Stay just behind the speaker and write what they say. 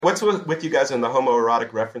What's with you guys and the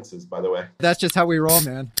homoerotic references, by the way? That's just how we roll,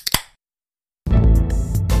 man.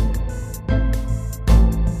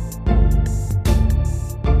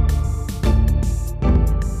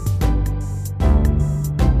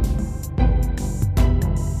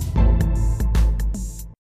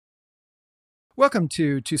 Welcome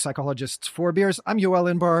to Two Psychologists, Four Beers. I'm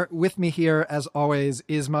Yoel Inbar. With me here, as always,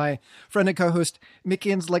 is my friend and co-host, Mickey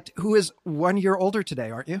Inslicht, who is 1 year older today,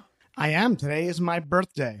 aren't you? I am. Today is my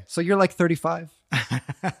birthday. So you're like 35?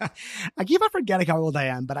 I keep on forgetting how old I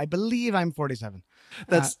am, but I believe I'm 47.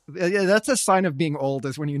 That's a sign of being old,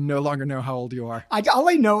 is when you no longer know how old you are. All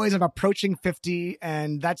I know is I'm approaching 50,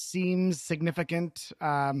 and that seems significant.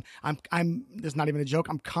 There's not even a joke.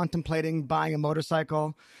 I'm contemplating buying a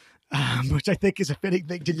motorcycle. Which I think is a fitting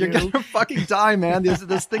thing to do. You're going to fucking die, man.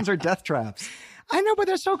 Those things are death traps. I know, but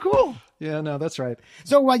they're so cool. Yeah, no, that's right.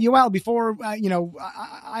 So, Yoel, before, I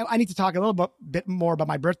need to talk a little bit more about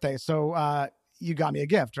my birthday. So you got me a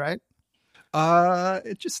gift, right?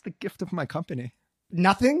 It's just the gift of my company.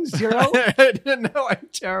 Nothing? Zero? No, I'm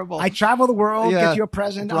terrible. I travel the world, get you a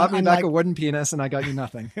present. Brought me back a wooden penis, and I got you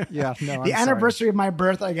nothing. Yeah, no. The anniversary of my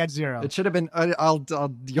birth, I get zero. It should have been.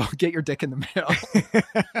 You'll get your dick in the mail.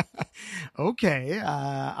 Okay,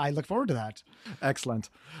 I look forward to that. Excellent.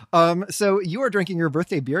 So you are drinking your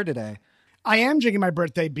birthday beer today. I am drinking my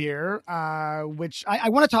birthday beer, which I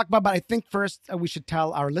want to talk about, but I think first we should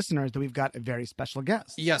tell our listeners that we've got a very special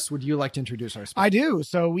guest. Yes. Would you like to introduce our special? I do.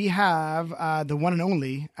 So we have the one and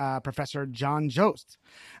only Professor John Jost.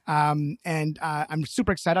 And I'm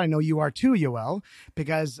super excited. I know you are too, Yoel,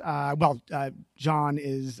 because, John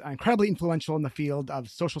is incredibly influential in the field of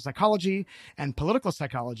social psychology and political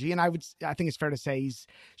psychology. And I think it's fair to say he's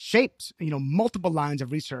shaped, multiple lines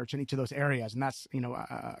of research in each of those areas. And that's,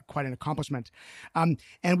 quite an accomplishment.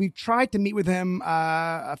 And we've tried to meet with him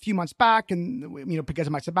a few months back, and, because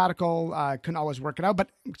of my sabbatical, couldn't always work it out, but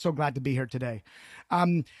I'm so glad to be here today.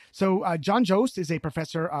 So John Jost is a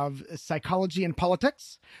professor of psychology and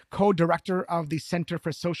politics, co-director of the Center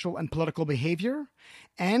for Social and Political Behavior,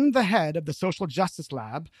 and the head of the Social Justice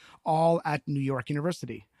Lab, all at New York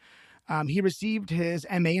University. He received his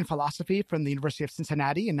MA in philosophy from the University of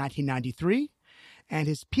Cincinnati in 1993, and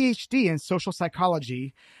his PhD in social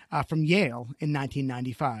psychology from Yale in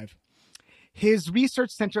 1995. His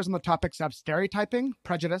research centers on the topics of stereotyping,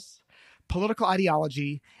 prejudice, political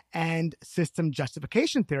ideology, and system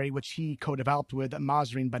justification theory, which he co-developed with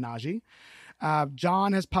Mahzarin Banaji.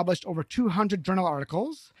 John has published over 200 journal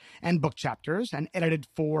articles and book chapters and edited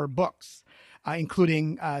 4 books,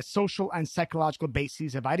 including Social and Psychological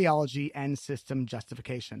Bases of Ideology and System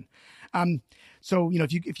Justification. So,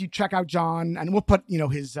 if you check out John, and we'll put,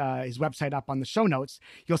 his website up on the show notes,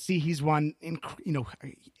 you'll see he's won,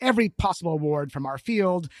 every possible award from our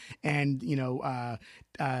field and,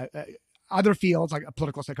 other fields like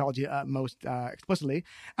political psychology most explicitly.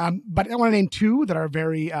 But I want to name 2 that are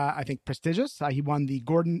very, I think, prestigious. He won the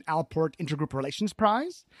Gordon Allport Intergroup Relations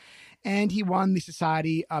Prize, and he won the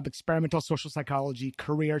Society of Experimental Social Psychology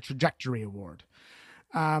Career Trajectory Award.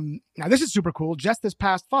 Now, this is super cool. Just this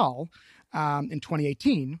past fall, in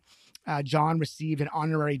 2018, John received an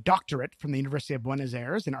honorary doctorate from the University of Buenos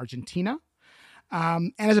Aires in Argentina.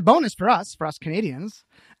 And as a bonus for us Canadians,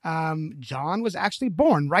 John was actually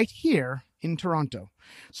born right here in Toronto.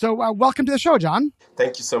 So welcome to the show, John.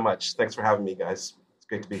 Thank you so much. Thanks for having me, guys. It's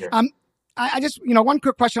great to be here. I just, one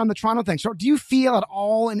quick question on the Toronto thing. So do you feel at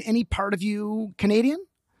all in any part of you Canadian?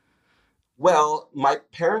 Well, my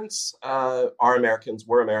parents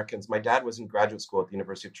were Americans. My dad was in graduate school at the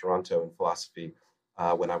University of Toronto in philosophy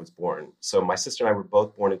when I was born. So my sister and I were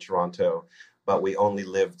both born in Toronto, but we only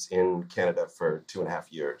lived in Canada for 2.5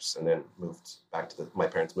 years and then my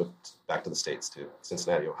parents moved back to the States, to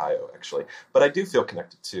Cincinnati, Ohio, actually. But I do feel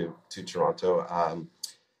connected to Toronto,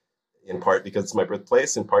 in part because it's my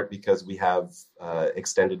birthplace, in part because we have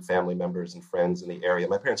extended family members and friends in the area.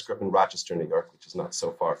 My parents grew up in Rochester, New York, which is not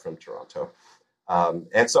so far from Toronto.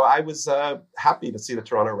 And so I was happy to see the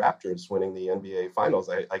Toronto Raptors winning the NBA Finals.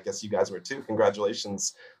 I guess you guys were too.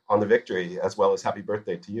 Congratulations on the victory, as well as happy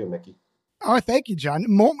birthday to you, Mickey. Oh, thank you, John.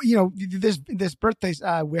 This birthday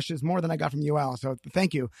wish is more than I got from Yoel, so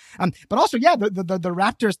thank you. But also, the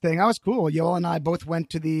Raptors thing, that was cool. Yoel and I both went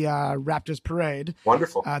to the Raptors parade.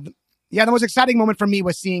 Wonderful. The most exciting moment for me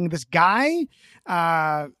was seeing this guy,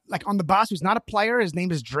 on the bus who's not a player. His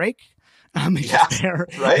name is Drake.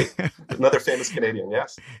 Right. Another famous Canadian,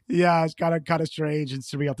 yes. Yeah, it's kind of strange and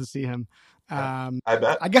surreal to see him. I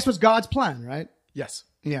bet. I guess it was God's plan, right? Yes.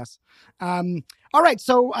 Yes. All right.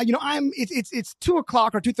 So it's 2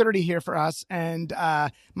 o'clock or 2:30 here for us, and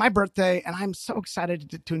my birthday, and I'm so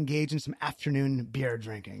excited to engage in some afternoon beer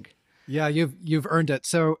drinking. Yeah, you've earned it.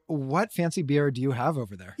 So what fancy beer do you have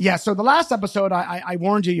over there? Yeah. So the last episode, I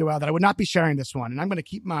warned you, that I would not be sharing this one, and I'm going to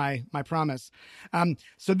keep my promise.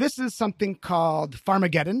 So this is something called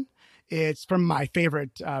Farmageddon. It's from my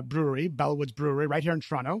favorite brewery, Bellwoods Brewery, right here in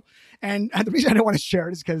Toronto. And the reason I don't want to share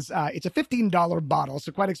it is because it's a $15 bottle,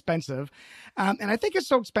 so quite expensive. And I think it's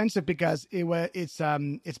so expensive because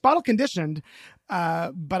it's bottle conditioned,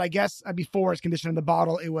 but I guess before it's conditioned in the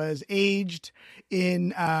bottle, it was aged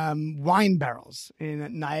in wine barrels,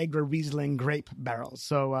 in Niagara Riesling grape barrels.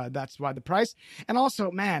 So that's why the price. And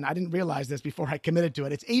also, man, I didn't realize this before I committed to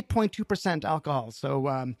it. It's 8.2% alcohol.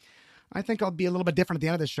 So I think I'll be a little bit different at the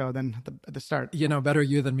end of the show than at the start. Better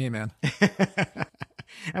you than me, man.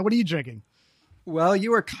 And what are you drinking? Well,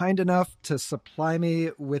 you were kind enough to supply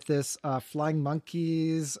me with this Flying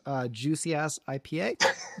Monkeys Juicy Ass IPA.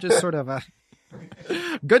 Just sort of a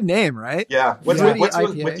good name, right? Yeah. What's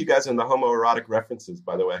IPA. with you guys in the homoerotic references,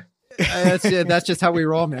 by the way? That's just how we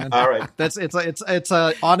roll, man. All right. It's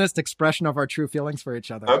a honest expression of our true feelings for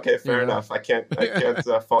each other. Okay, fair enough. I can't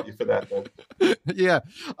fault you for that then. Yeah.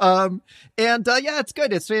 It's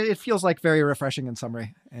good. It feels like very refreshing in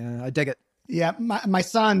summary. I dig it. Yeah, my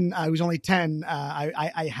son, who's only 10,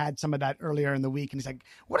 I had some of that earlier in the week, and he's like,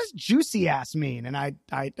 "What does juicy ass mean?" And I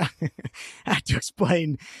had to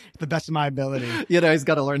explain to the best of my ability. He's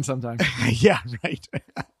got to learn sometime. Yeah, right.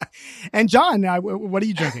 And John, what are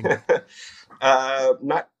you drinking?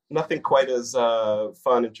 Nothing quite as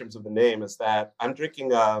fun in terms of the name as that. I'm drinking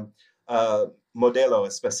Modelo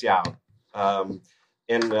Especial.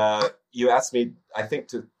 And you asked me, I think,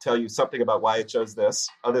 to tell you something about why I chose this,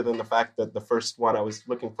 other than the fact that the first one I was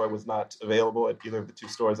looking for was not available at either of the two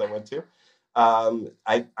stores I went to.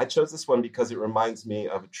 I chose this one because it reminds me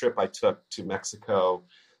of a trip I took to Mexico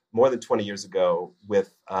more than 20 years ago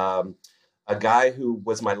with a guy who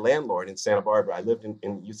was my landlord in Santa Barbara. I lived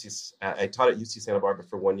in UC. I taught at UC Santa Barbara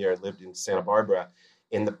for 1 year. I lived in Santa Barbara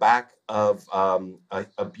in the back of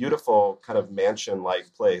a beautiful kind of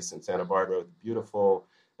mansion-like place in Santa Barbara with a beautiful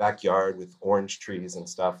backyard with orange trees and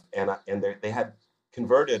stuff. And they had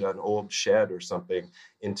converted an old shed or something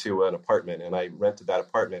into an apartment. And I rented that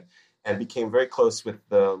apartment and became very close with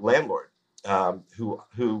the landlord,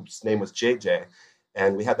 whose name was JJ.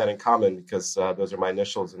 And we had that in common because those are my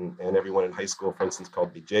initials, and everyone in high school, for instance,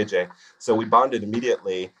 called me JJ. So we bonded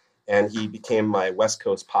immediately, and he became my West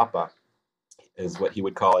Coast papa, is what he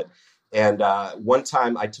would call it. And one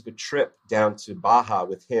time I took a trip down to Baja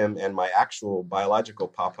with him and my actual biological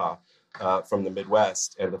papa from the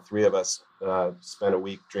Midwest. And the three of us spent a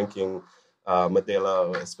week drinking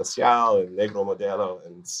Modelo Especial and Negro Modelo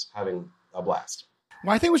and having a blast.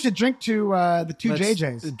 Well, I think we should drink to the two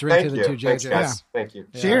JJs. Drink to the two JJs. Thanks, guys. Yeah. Thank you.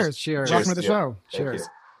 Cheers. Cheers. Welcome to the show. Cheers.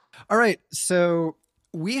 All right. So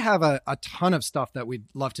we have a ton of stuff that we'd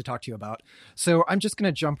love to talk to you about. So I'm just going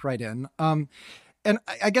to jump right in. And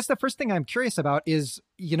I guess the first thing I'm curious about is,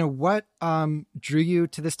 what drew you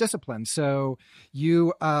to this discipline? So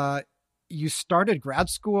you started grad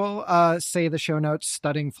school, say the show notes,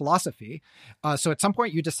 studying philosophy. So at some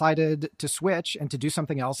point you decided to switch and to do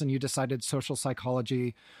something else, and you decided social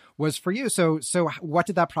psychology was for you. So what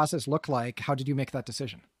did that process look like? How did you make that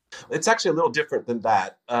decision? It's actually a little different than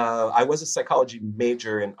that. I was a psychology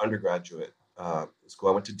major in undergraduate school.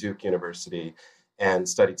 I went to Duke University and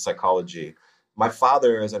studied psychology. My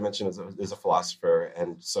father, as I mentioned, is a philosopher,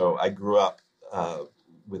 and so I grew up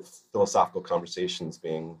with philosophical conversations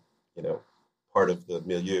being, part of the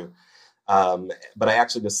milieu. But I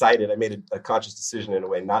actually decided, I made a conscious decision in a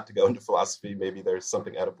way not to go into philosophy. Maybe there's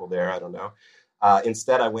something edible there, I don't know.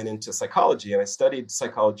 Instead, I went into psychology, and I studied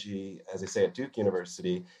psychology, as I say, at Duke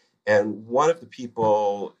University. And one of the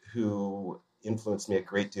people who influenced me a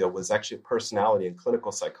great deal was actually a personality and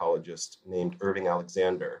clinical psychologist named Irving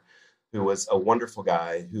Alexander, who was a wonderful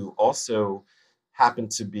guy who also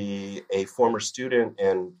happened to be a former student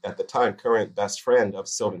and, at the time, current best friend of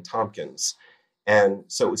Sylvan Tompkins. And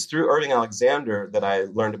so it was through Irving Alexander that I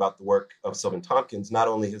learned about the work of Sylvan Tompkins, not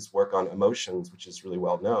only his work on emotions, which is really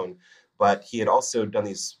well known, but he had also done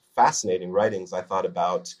these fascinating writings, I thought,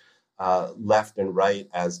 about left and right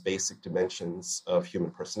as basic dimensions of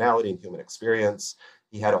human personality and human experience.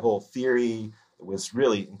 He had a whole theory that was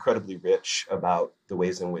really incredibly rich about the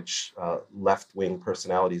ways in which left-wing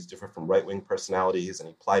personalities differ from right-wing personalities, and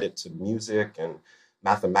he applied it to music and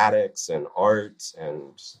mathematics and art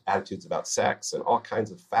and attitudes about sex and all kinds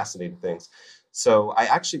of fascinating things. So I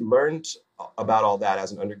actually learned about all that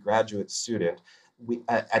as an undergraduate student. we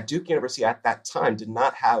at Duke University at that time did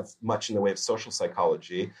not have much in the way of social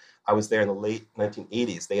psychology. I was there in the late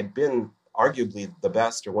 1980s. They had been arguably the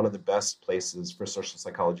best or one of the best places for social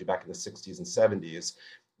psychology back in the 60s and 70s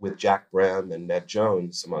with Jack Brehm and Ned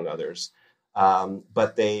Jones, among others.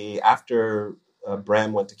 But after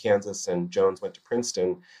Brehm went to Kansas and Jones went to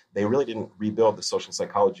Princeton, they really didn't rebuild the social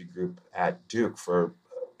psychology group at Duke for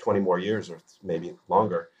 20 more years or maybe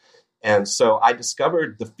longer. And so I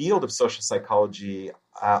discovered the field of social psychology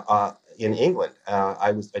in England.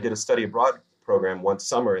 I did a study abroad program one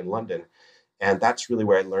summer in London, and that's really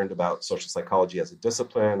where I learned about social psychology as a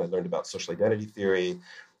discipline. I learned about social identity theory,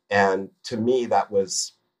 and to me that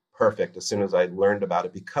was perfect as soon as I learned about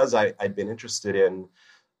it, because I'd been interested in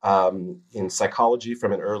psychology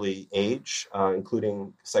from an early age,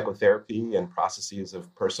 including psychotherapy and processes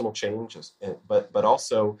of personal change, but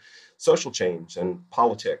also social change and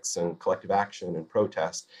politics and collective action and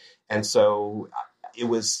protest. And so it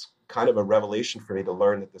was kind of a revelation for me to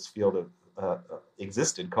learn that this field of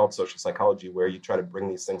existed called social psychology, where you try to bring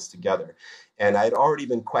these things together. And I had already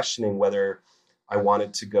been questioning whether I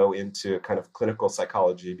wanted to go into kind of clinical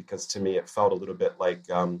psychology, because to me it felt a little bit like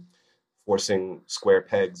forcing square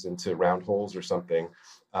pegs into round holes or something.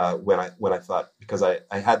 When I thought, because I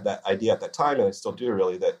had that idea at that time, and I still do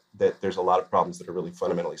really, that there's a lot of problems that are really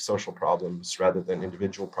fundamentally social problems rather than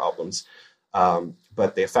individual problems.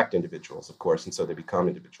 But they affect individuals, of course, and so they become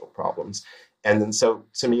individual problems. And then so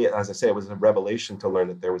to me, as I say, it was a revelation to learn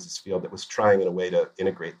that there was this field that was trying in a way to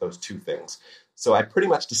integrate those two things. So I pretty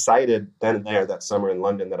much decided then and there that summer in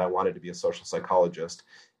London that I wanted to be a social psychologist.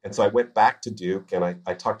 And so I went back to Duke and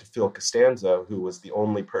I talked to Phil Costanzo, who was the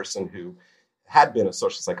only person who had been a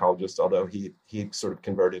social psychologist, although he sort of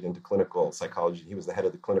converted into clinical psychology. He was the head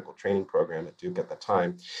of the clinical training program at Duke at that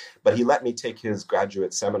time. But he let me take his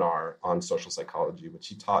graduate seminar on social psychology, which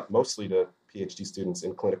he taught mostly to PhD students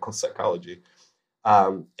in clinical psychology.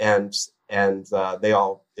 And they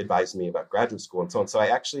all advised me about graduate school and so on. So I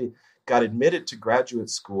actually got admitted to graduate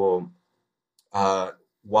school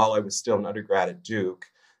while I was still an undergrad at Duke,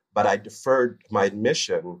 but I deferred my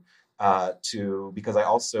admission because I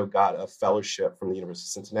also got a fellowship from the University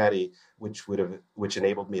of Cincinnati, which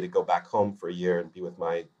enabled me to go back home for a year and be with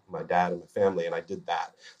my dad and my family, and I did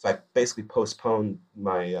that. So I basically postponed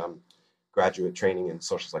my graduate training in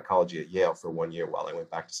social psychology at Yale for 1 year while I went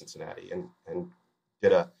back to Cincinnati and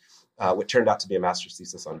did what turned out to be a master's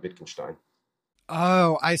thesis on Wittgenstein.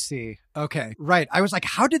 Oh, I see. Okay. Right. I was like,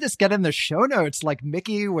 how did this get in the show notes? Like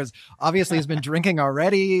Mickey has been drinking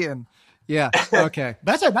already. And yeah. Okay.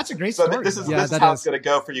 That's a great story. So this is how it's going to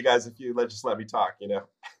go for you guys if you just let me talk,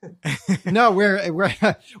 No,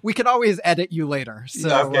 we can always edit you later.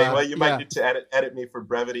 So, okay. Well, you might need to edit me for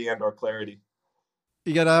brevity and or clarity.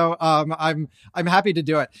 I'm happy to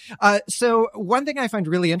do it. So one thing I find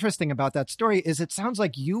really interesting about that story is it sounds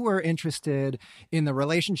like you were interested in the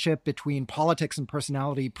relationship between politics and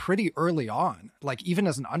personality pretty early on, like even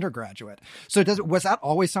as an undergraduate. So was that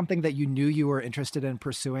always something that you knew you were interested in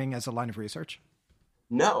pursuing as a line of research?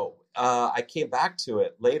 No, I came back to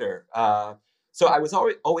it later. So I was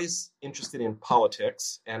always interested in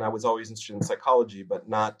politics, and I was always interested in psychology, but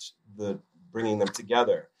not the bringing them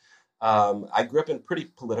together. I grew up in a pretty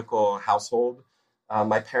political household.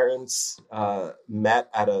 My parents met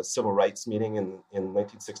at a civil rights meeting in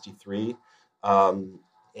 1963.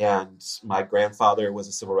 And my grandfather was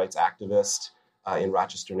a civil rights activist in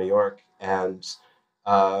Rochester, New York. And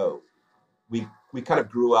we kind of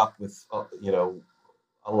grew up with,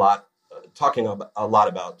 talking a lot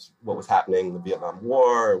about what was happening, the Vietnam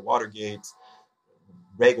War, Watergate,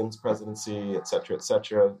 Reagan's presidency, et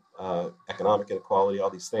cetera, economic inequality, all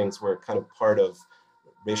these things were kind of part of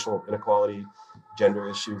racial inequality, gender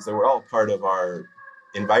issues. They were all part of our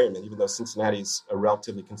environment, even though Cincinnati's a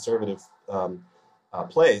relatively conservative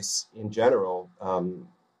place in general.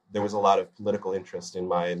 There was a lot of political interest in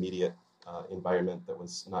my immediate environment that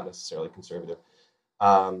was not necessarily conservative.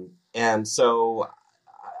 And so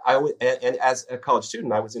and as a college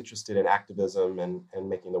student, I was interested in activism and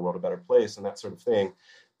making the world a better place and that sort of thing.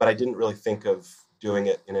 But I didn't really think of doing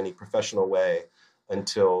it in any professional way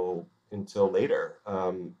until later.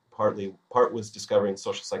 Part was discovering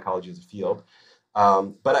social psychology as a field.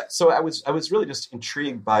 So I was really just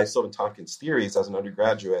intrigued by Sylvan Tomkins' theories as an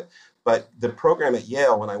undergraduate. But the program at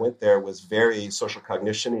Yale, when I went there, was very social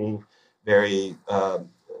cognition-y, very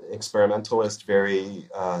experimentalist, very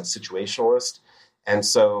situationalist. And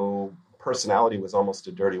so personality was almost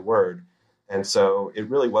a dirty word. And so it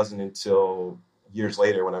really wasn't until years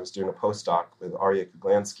later when I was doing a postdoc with Aryeh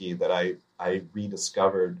Kuglansky that I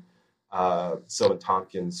rediscovered Sylvan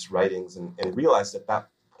Tomkins' writings and realized at that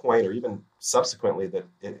point, or even subsequently, that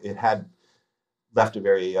it had left a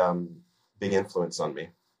very big influence on me.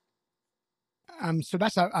 So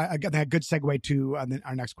that's a good segue to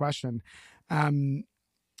our next question.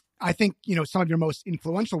 I think, some of your most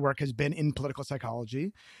influential work has been in political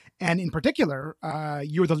psychology. And in particular,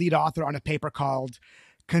 you're the lead author on a paper called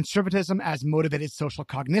Conservatism as Motivated Social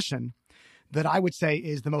Cognition, that I would say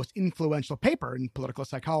is the most influential paper in political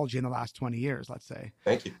psychology in the last 20 years, let's say.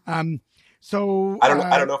 Thank you. So I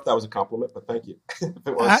don't know if that was a compliment, but thank you. If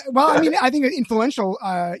it was. Well, I mean, I think influential,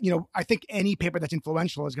 I think any paper that's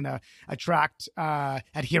influential is going to attract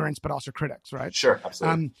adherents, but also critics, right? Sure,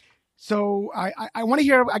 absolutely. So I want to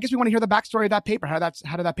hear, I guess we want to hear the backstory of that paper. How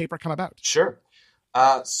did that paper come about? Sure.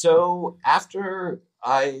 So as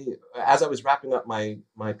I was wrapping up my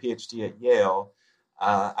PhD at Yale,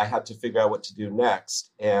 I had to figure out what to do next.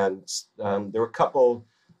 And there were a couple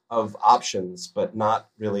of options, but not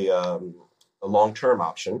really a long-term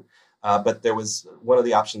option. But there was one of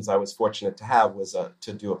the options I was fortunate to have was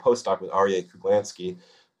to do a postdoc with Aryeh Kuglansky,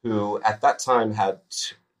 who at that time had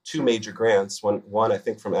two major grants, one I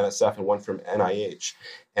think from NSF and one from NIH.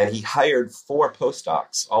 And he hired 4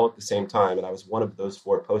 postdocs all at the same time. And I was one of those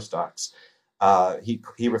 4 postdocs.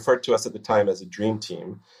 He referred to us at the time as a dream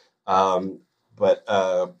team. But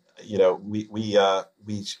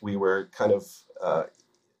we were kind of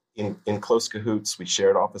in close cahoots. We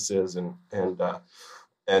shared offices, and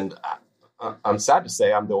I'm sad to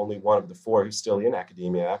say I'm the only one of the 4 who's still in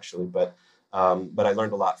academia, actually. But I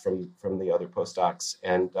learned a lot from the other postdocs.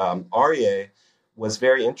 And Aryeh was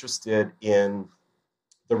very interested in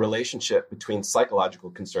the relationship between psychological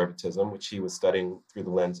conservatism, which he was studying through the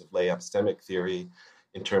lens of lay epistemic theory,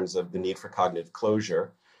 in terms of the need for cognitive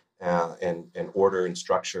closure. And order and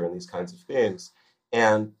structure and these kinds of things,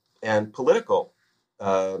 and political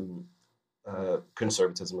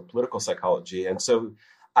conservatism or political psychology. And so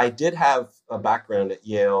I did have a background at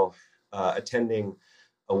Yale attending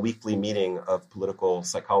a weekly meeting of political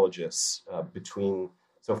psychologists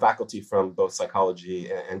so faculty from both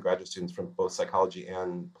psychology and graduate students from both psychology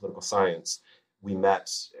and political science. We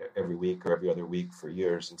met every week or every other week for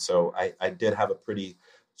years. And so I did have a pretty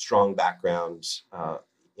strong background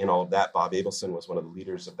in all of that. Bob Abelson was one of the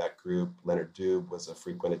leaders of that group. Leonard Doob was a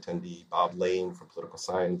frequent attendee. Bob Lane from political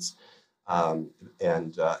science. And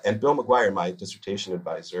Bill McGuire, my dissertation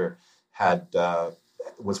advisor,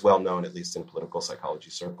 was well known, at least in political psychology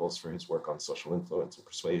circles, for his work on social influence and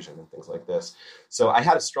persuasion and things like this. So I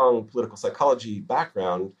had a strong political psychology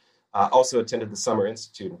background. Also attended the Summer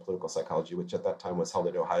Institute in Political Psychology, which at that time was held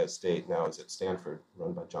at Ohio State, now is at Stanford,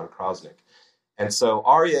 run by John Krosnick. And so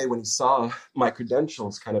Aryeh, when he saw my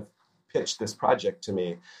credentials, kind of pitched this project to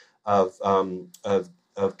me of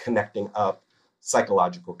connecting up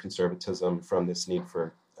psychological conservatism from this need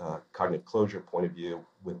for cognitive closure point of view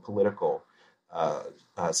with political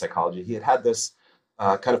psychology. He had this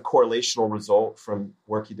kind of correlational result from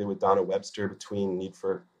work he did with Donna Webster between need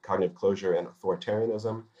for cognitive closure and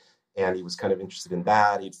authoritarianism. And he was kind of interested in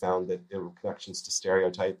that. He'd found that there were connections to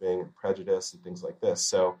stereotyping and prejudice and things like this.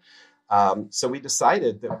 So we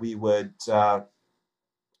decided that we would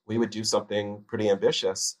do something pretty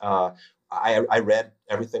ambitious. I read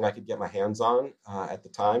everything I could get my hands on at the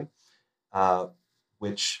time,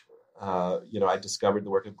 which I discovered the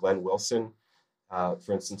work of Glenn Wilson,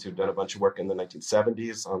 for instance, who'd done a bunch of work in the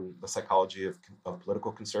 1970s on the psychology of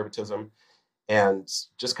political conservatism, and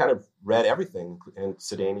just kind of read everything, and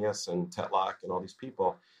Sedanius and Tetlock and all these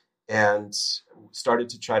people, and started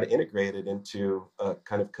to try to integrate it into a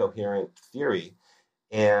kind of coherent theory.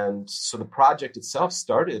 And so the project itself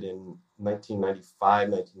started in 1995,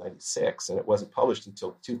 1996, and it wasn't published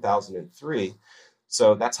until 2003.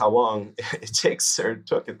 So that's how long it takes, or it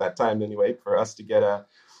took at that time anyway, for us to get a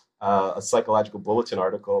psychological bulletin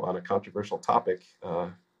article on a controversial topic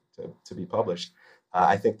to be published.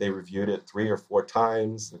 I think they reviewed it 3 or 4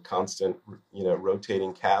 times, the constant,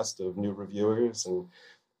 rotating cast of new reviewers,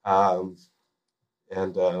 but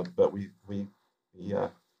we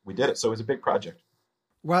did it. So it was a big project.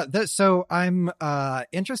 Well, so I'm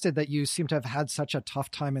interested that you seem to have had such a tough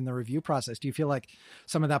time in the review process. Do you feel like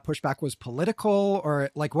some of that pushback was political, or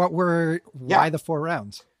like why the 4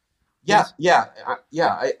 rounds? Yeah.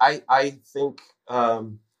 I think, I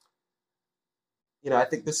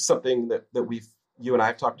think this is something that you and I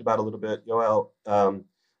have talked about a little bit, Yoel.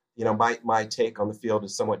 My take on the field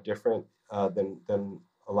is somewhat different than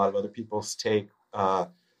a lot of other people's take.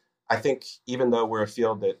 I think even though we're a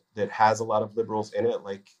field that has a lot of liberals in it,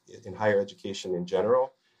 like in higher education in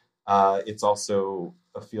general, it's also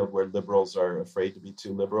a field where liberals are afraid to be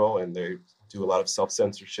too liberal, and they do a lot of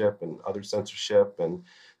self-censorship and other censorship, and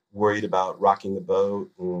worried about rocking the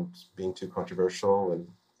boat and being too controversial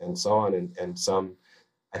and so on. And some,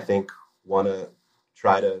 I think, want to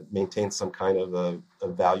try to maintain some kind of a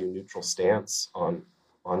value neutral stance on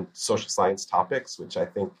social science topics, which I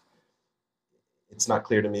think it's not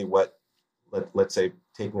clear to me what, let's say,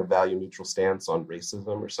 taking a value neutral stance on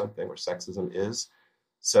racism or something or sexism is.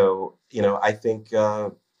 So, I think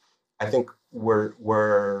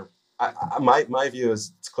my view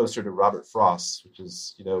is it's closer to Robert Frost, which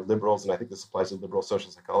is, liberals, and I think this applies to liberal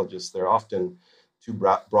social psychologists. They're often too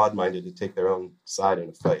broad-minded to take their own side in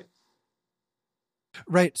a fight.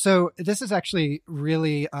 Right. So this is actually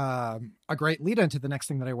really a great lead into the next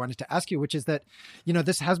thing that I wanted to ask you, which is that,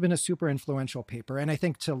 this has been a super influential paper. And I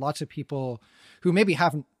think to lots of people who maybe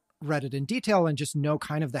haven't read it in detail and just know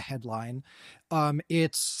kind of the headline,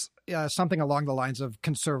 it's something along the lines of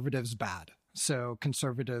conservatives bad. So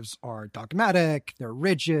conservatives are dogmatic, they're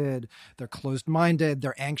rigid, they're closed-minded,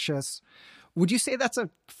 they're anxious. Would you say that's a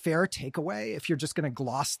fair takeaway if you're just going to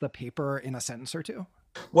gloss the paper in a sentence or two?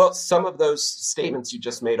 Well, some of those statements you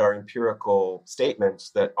just made are empirical statements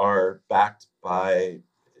that are backed by,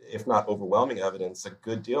 if not overwhelming evidence, a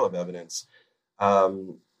good deal of evidence.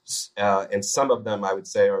 And some of them, I would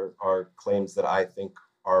say, are claims that I think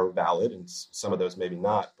are valid, and some of those maybe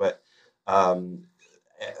not. But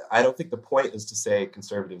I don't think the point is to say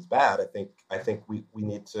conservatives bad. I think we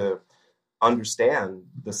need to understand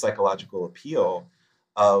the psychological appeal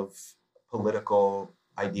of political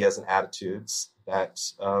ideas and attitudes that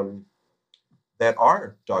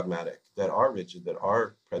are dogmatic, that are rigid, that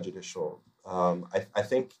are prejudicial. I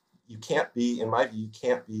think you can't be, in my view, you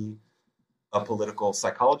can't be a political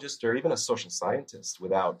psychologist or even a social scientist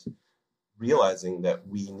without realizing that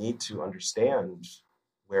we need to understand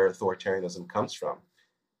where authoritarianism comes from.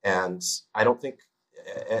 And I don't think,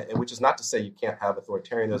 which is not to say you can't have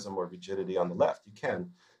authoritarianism or rigidity on the left, you can.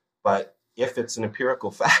 But if it's an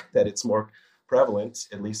empirical fact that it's more prevalent,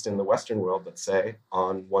 at least in the Western world, let's say,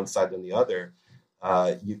 on one side than the other,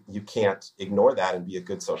 you can't ignore that and be a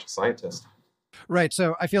good social scientist. Right.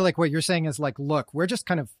 So I feel like what you're saying is like, look, we're just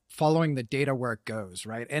kind of following the data where it goes,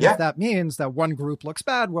 right? And if that means that one group looks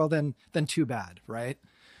bad, well, then too bad, right?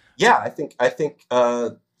 Yeah, I think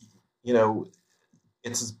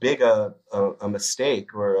it's as big a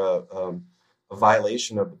mistake or a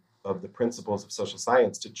violation of the principles of social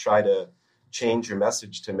science to try to change your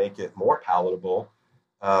message to make it more palatable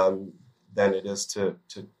than it is to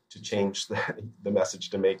change the message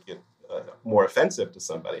to make it more offensive to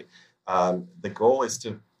somebody. The goal is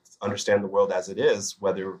to understand the world as it is,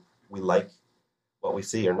 whether we like what we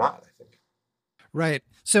see or not, I think. Right.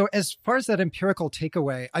 So as far as that empirical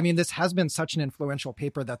takeaway, I mean, this has been such an influential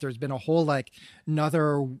paper that there's been a whole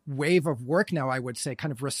another wave of work now, I would say,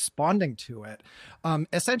 kind of responding to it,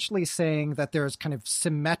 essentially saying that there's kind of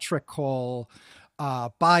symmetrical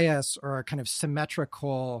bias or a kind of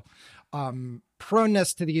symmetrical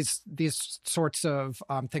proneness to these sorts of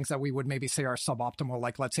things that we would maybe say are suboptimal,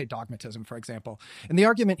 like let's say dogmatism, for example. And the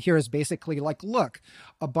argument here is basically like, look,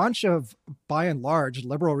 a bunch of, by and large,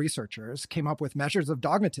 liberal researchers came up with measures of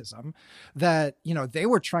dogmatism that, they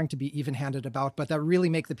were trying to be even-handed about, but that really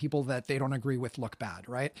make the people that they don't agree with look bad,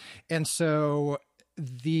 right? And so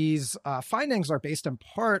these findings are based in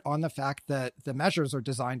part on the fact that the measures are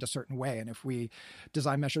designed a certain way. And if we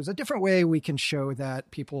design measures a different way, we can show that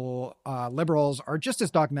people, liberals, are just as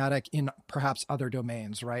dogmatic in perhaps other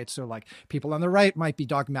domains, right? So like people on the right might be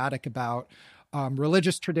dogmatic about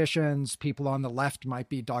religious traditions. People on the left might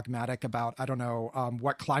be dogmatic about, I don't know,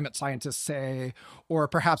 what climate scientists say, or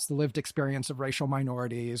perhaps the lived experience of racial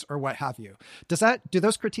minorities or what have you. Do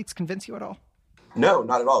those critiques convince you at all? No,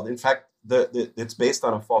 not at all. In fact, it's based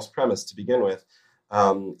on a false premise to begin with.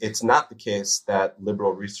 It's not the case that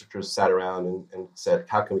liberal researchers sat around and said,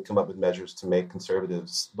 how can we come up with measures to make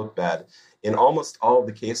conservatives look bad? In almost all of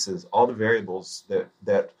the cases, all the variables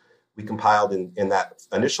that we compiled in that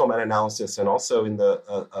initial meta-analysis and also in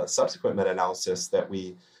the subsequent meta-analysis that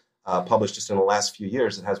we published just in the last few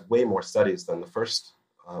years, it has way more studies than the first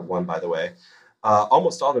one, by the way.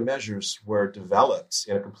 Almost all the measures were developed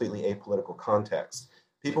in a completely apolitical context.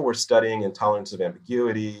 People were studying intolerance of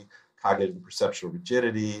ambiguity, cognitive and perceptual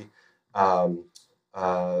rigidity, integrative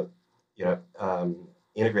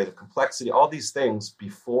complexity, all these things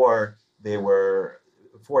before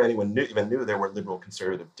anyone even knew there were liberal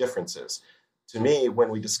conservative differences. To me, when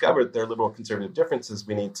we discovered there are liberal conservative differences,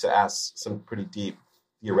 we need to ask some pretty deep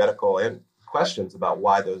theoretical and questions about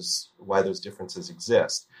why those differences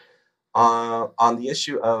exist. On the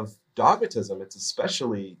issue of dogmatism, it's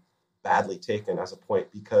especially badly taken as a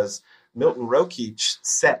point because Milton Rokeach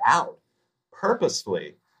set out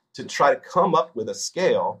purposefully to try to come up with a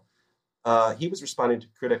scale. He was responding to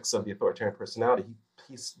critics of the authoritarian personality.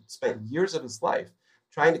 He spent years of his life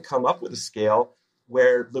trying to come up with a scale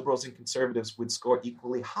where liberals and conservatives would score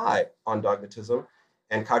equally high on dogmatism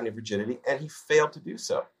and cognitive rigidity, and he failed to do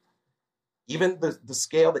so. Even the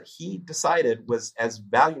scale that he decided was as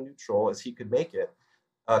value neutral as he could make it,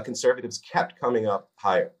 conservatives kept coming up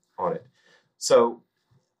higher on it. So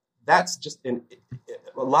that's just a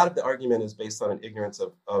lot of the argument is based on an ignorance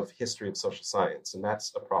of history of social science, and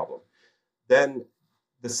that's a problem. Then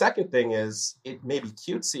the second thing is it may be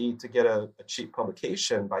cutesy to get a cheap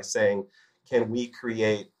publication by saying, can we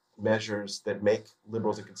create measures that make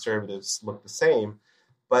liberals and conservatives look the same?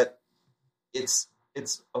 But it's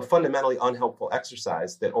a fundamentally unhelpful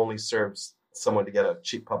exercise that only serves someone to get a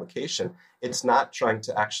cheap publication. It's not trying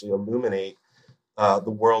to actually illuminate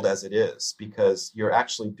the world as it is, because you're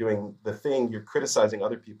actually doing the thing you're criticizing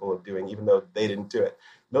other people of doing, even though they didn't do it.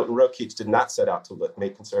 Milton Rokeach did not set out to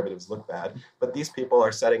make conservatives look bad, but these people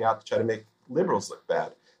are setting out to try to make liberals look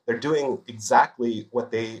bad. They're doing exactly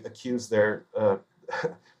what they accuse their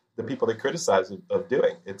the people they criticize of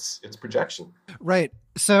doing. It's projection. Right.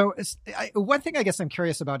 So one thing I guess I'm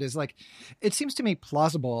curious about is, like, it seems to me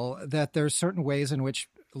plausible that there's certain ways in which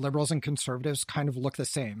liberals and conservatives kind of look the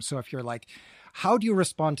same. So if you're like, how do you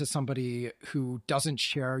respond to somebody who doesn't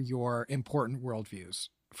share your important worldviews,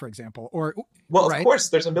 for example? Or well, right? Of course,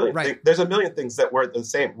 there's a million. Right. There's a million things that were the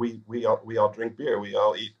same. We all drink beer. We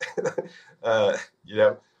all eat,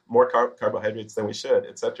 more carbohydrates than we should,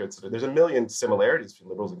 et cetera, et cetera. There's a million similarities between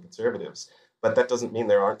liberals and conservatives, but that doesn't mean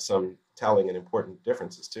there aren't some telling and important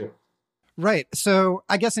differences too. Right. So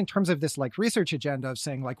I guess in terms of this like research agenda of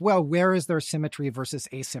saying like, well, where is there symmetry versus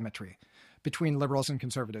asymmetry between liberals and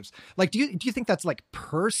conservatives? Like, do you think that's like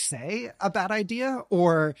per se a bad idea,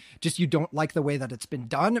 or just you don't like the way that it's been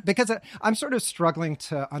done? Because I'm sort of struggling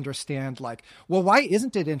to understand like, well, why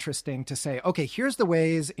isn't it interesting to say, okay, here's the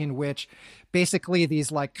ways in which basically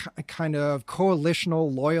these like kind of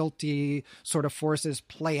coalitional loyalty sort of forces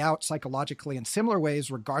play out psychologically in similar ways,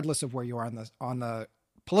 regardless of where you are on the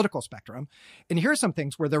political spectrum. And here are some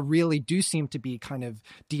things where there really do seem to be kind of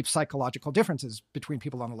deep psychological differences between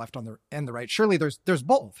people on the left and the right. Surely there's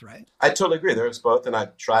both, right? I totally agree. There's both. And I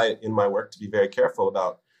try in my work to be very careful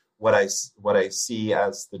about what I see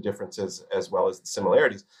as the differences as well as the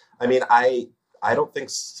similarities. I mean, I don't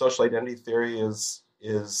think social identity theory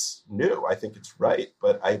is new. I think it's right,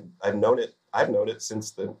 but I've known it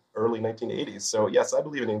since the early 1980s. So yes, I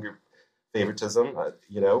believe in in-group favoritism.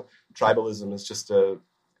 Tribalism is just a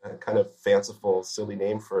kind of fanciful, silly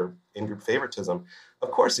name for in-group favoritism. Of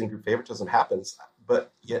course, in-group favoritism happens,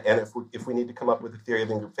 but and if we need to come up with a theory of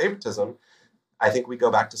in-group favoritism, I think we go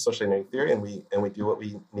back to social identity theory and we do what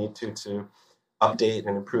we need to update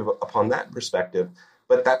and improve upon that perspective.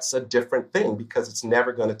 But that's a different thing, because it's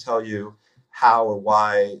never going to tell you how or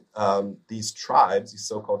why these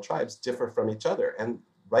so-called tribes, differ from each other. And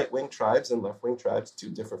right-wing tribes and left-wing tribes do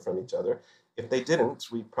differ from each other. If they didn't,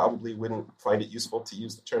 we probably wouldn't find it useful to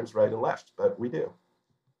use the terms right and left, but we do.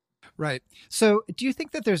 Right. So do you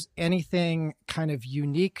think that there's anything kind of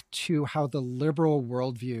unique to how the liberal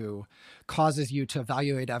worldview causes you to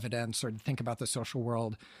evaluate evidence or to think about the social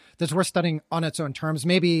world that's worth studying on its own terms,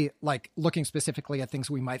 maybe like looking specifically at things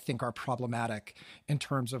we might think are problematic in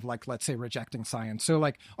terms of like, let's say, rejecting science? So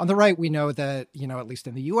like on the right, we know that, at least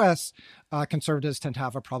in the US, conservatives tend to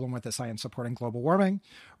have a problem with the science supporting global warming,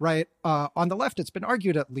 right? On the left, it's been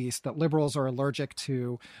argued at least that liberals are allergic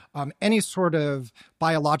to any sort of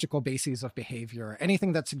biological bases of behavior,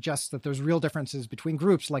 anything that suggests that there's real differences between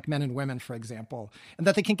groups like men and women, for example, and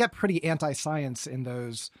that they can get pretty anti-science in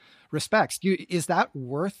those respects. Is that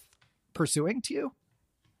worth pursuing to you?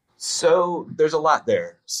 So there's a lot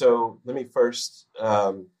there. So let me first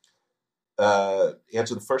answer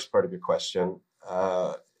the first part of your question.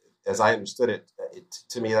 As I understood it,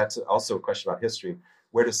 to me, that's also a question about history.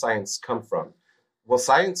 Where does science come from? Well,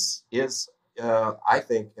 science is, I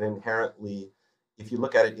think, an inherently, if you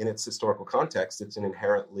look at it in its historical context, it's an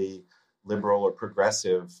inherently liberal or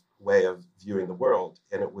progressive way of viewing the world.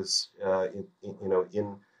 And it was, in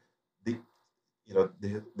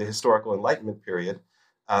the historical Enlightenment period,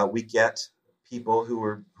 we get people who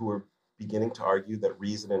were beginning to argue that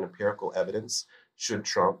reason and empirical evidence should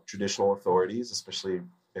trump traditional authorities, especially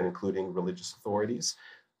and including religious authorities.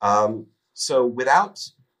 So without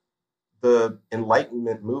the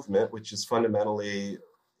Enlightenment movement, which is fundamentally,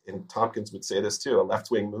 and Tompkins would say this too, a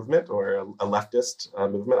left-wing movement or a leftist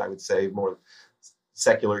movement, I would say more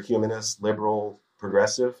secular, humanist, liberal,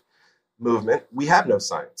 progressive movement, we have no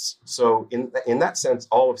science. So in that sense,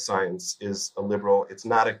 all of science is a liberal. It's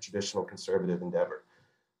not a traditional conservative endeavor.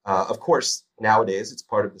 Of course, nowadays it's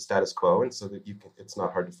part of the status quo, and so that it's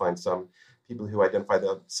not hard to find some people who identify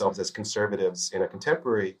themselves as conservatives in a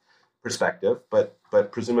contemporary perspective, but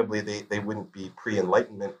presumably they wouldn't be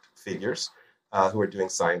pre-Enlightenment figures who are doing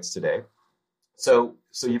science today. So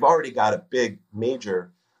you've already got a big,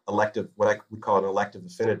 major elective, what I would call an elective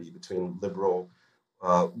affinity between liberal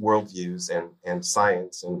worldviews and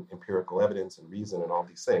science and empirical evidence and reason and all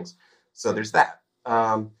these things. So there's that.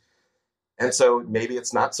 And so maybe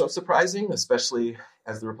it's not so surprising, especially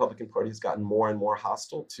as the Republican Party has gotten more and more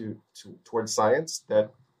hostile towards science, that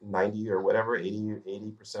 90 or whatever, 80%,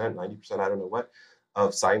 90%, I don't know what,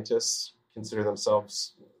 of scientists consider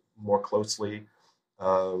themselves more closely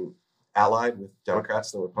allied with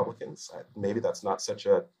Democrats than Republicans. Maybe that's kind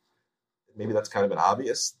of an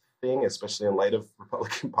obvious thing, especially in light of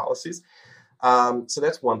Republican policies. So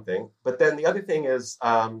that's one thing. But then the other thing is,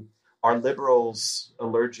 are liberals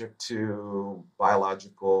allergic to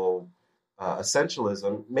biological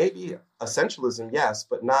essentialism? Maybe essentialism, yes,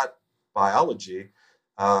 but not biology.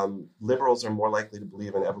 Liberals are more likely to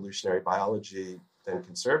believe in evolutionary biology than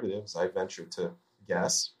conservatives, I venture to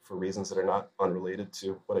guess, for reasons that are not unrelated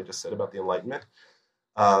to what I just said about the Enlightenment.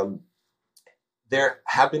 There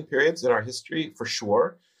have been periods in our history, for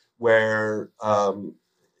sure, where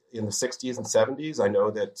in the 60s and 70s, I know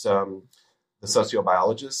that the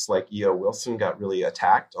sociobiologists like E.O. Wilson got really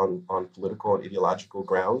attacked on political and ideological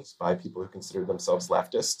grounds by people who considered themselves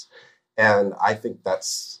leftists. And I think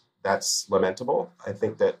that's lamentable. I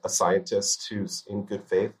think that a scientist who's in good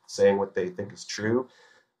faith saying what they think is true,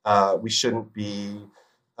 we shouldn't be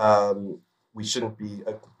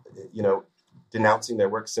denouncing their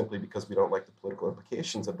work simply because we don't like the political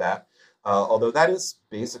implications of that. Although that is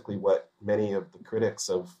basically what many of the critics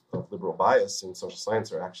of liberal bias in social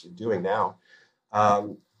science are actually doing now.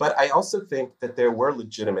 But I also think that there were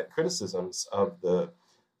legitimate criticisms of the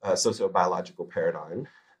sociobiological paradigm.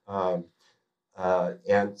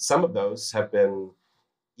 And some of those have been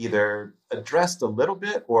either addressed a little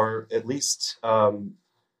bit, or at least some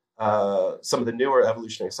of the newer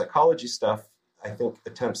evolutionary psychology stuff, I think,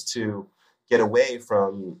 attempts to get away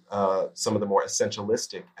from some of the more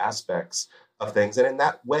essentialistic aspects of things. And in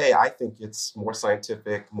that way, I think it's more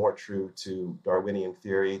scientific, more true to Darwinian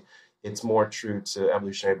theory. It's more true to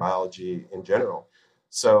evolutionary biology in general.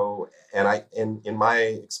 So, and in my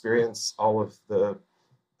experience, all the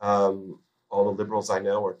liberals I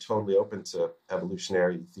know are totally open to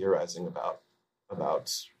evolutionary theorizing about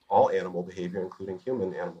all animal behavior, including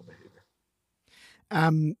human animal behavior.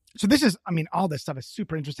 So this is, all this stuff is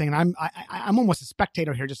super interesting, and I'm almost a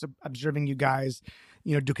spectator here, just observing you guys,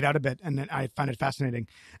 duke it out a bit, and then I find it fascinating.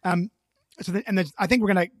 I think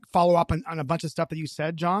we're going to follow up on a bunch of stuff that you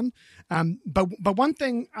said, John. But one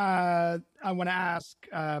thing I want to ask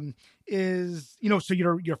is, so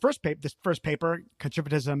your first paper,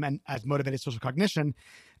 Conservatism and as Motivated Social Cognition,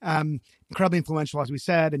 incredibly influential, as we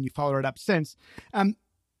said, and you followed it up since.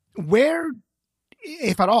 Where,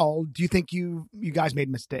 if at all, do you think you guys made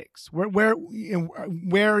mistakes? Where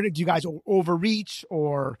did you guys overreach,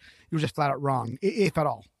 or you were just flat out wrong, if at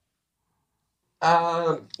all?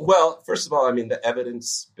 Well, first of all, the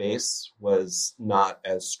evidence base was not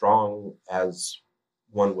as strong as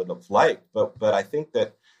one would have liked, but I think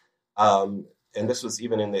that, and this was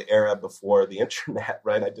even in the era before the internet,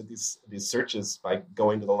 right? I did these searches by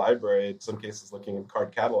going to the library, in some cases looking in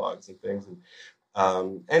card catalogs and things,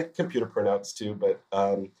 and computer printouts too,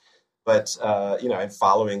 and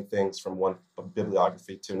following things from one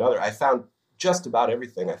bibliography to another. I found just about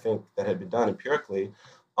everything, I think, that had been done empirically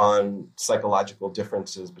on psychological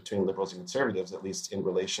differences between liberals and conservatives, at least in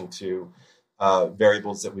relation to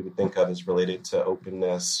variables that we would think of as related to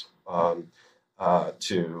openness,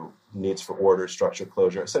 to needs for order, structure,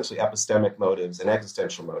 closure, essentially epistemic motives and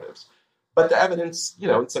existential motives. But the evidence,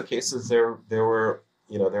 in some cases there were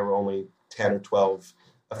only 10 or 12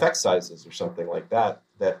 effect sizes or something like that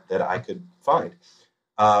I could find.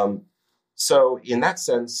 So in that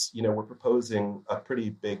sense, we're proposing a pretty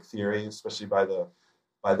big theory, especially by the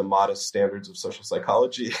modest standards of social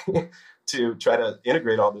psychology, to try to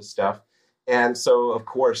integrate all this stuff. And so, of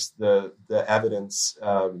course, the evidence,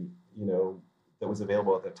 that was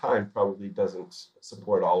available at the time probably doesn't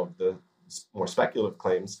support all of the more speculative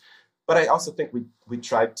claims. But I also think we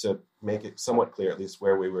tried to make it somewhat clear, at least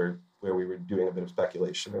where we were doing a bit of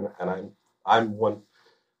speculation. And I'm one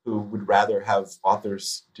who would rather have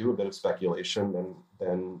authors do a bit of speculation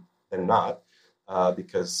than not.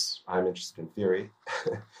 Because I'm interested in theory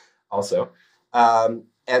also.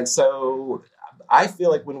 And so I feel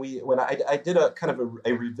like when I did a kind of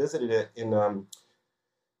a revisited it in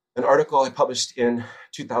an article I published in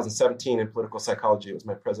 2017 in Political Psychology. It was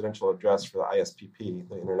my presidential address for the ISPP,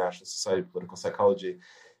 the International Society of Political Psychology,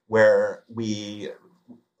 where we,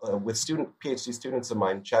 with PhD students of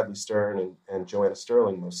mine, Chadley Stern and Joanna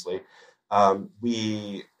Sterling mostly,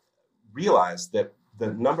 we realized that the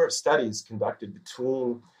number of studies conducted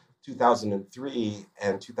between 2003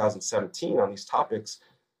 and 2017 on these topics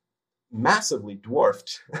massively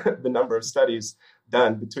dwarfed the number of studies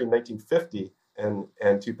done between 1950 and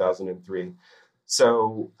 2003.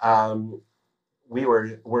 So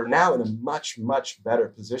we're now in a much, much better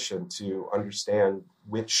position to understand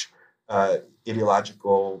which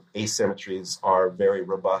ideological asymmetries are very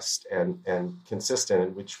robust and consistent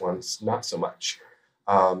and which ones not so much.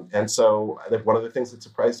 And so I think one of the things that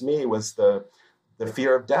surprised me was the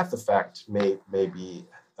fear of death effect may be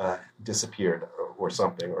disappeared or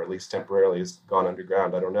something, or at least temporarily has gone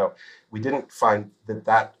underground. I don't know. We didn't find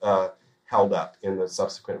that held up in the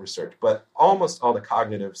subsequent research, but almost all the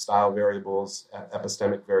cognitive style variables,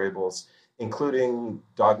 epistemic variables, including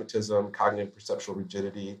dogmatism, cognitive perceptual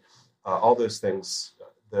rigidity, all those things,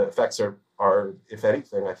 the effects are, if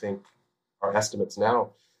anything, I think our estimates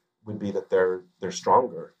now would be that they're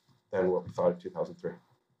stronger than what we thought in 2003.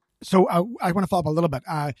 So I want to follow up a little bit.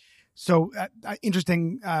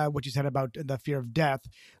 Interesting what you said about the fear of death.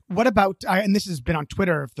 What about, and this has been on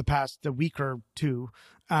Twitter for the past week or two,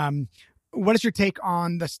 what is your take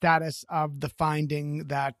on the status of the finding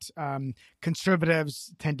that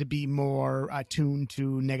conservatives tend to be more attuned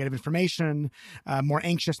to negative information, more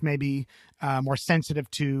anxious maybe, more sensitive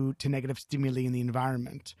to negative stimuli in the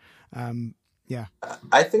environment? Yeah.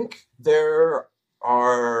 I think there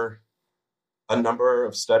are a number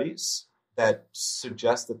of studies that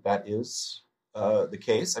suggest that is the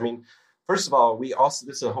case. I mean, first of all, this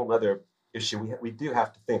is a whole other issue. We do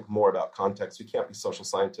have to think more about context. We can't be social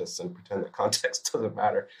scientists and pretend that context doesn't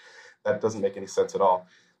matter. That doesn't make any sense at all.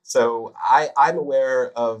 So I'm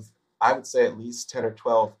aware of, I would say, at least 10 or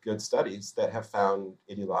 12 good studies that have found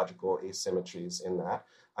ideological asymmetries in that.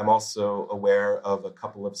 I'm also aware of a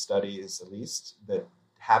couple of studies, at least, that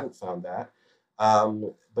haven't found that.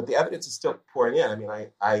 But the evidence is still pouring in. I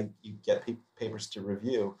mean, you get papers to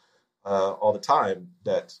review all the time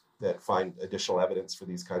that find additional evidence for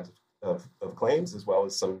these kinds of claims, as well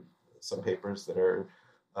as some papers that are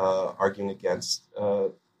arguing against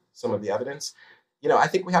some of the evidence. You know, I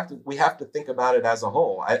think we have to think about it as a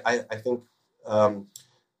whole. I think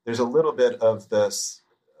there's a little bit of this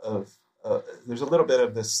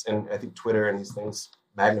and I think Twitter and these things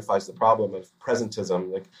magnifies the problem of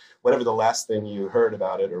presentism. Like, whatever the last thing you heard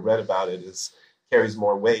about it or read about it carries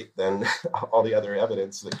more weight than all the other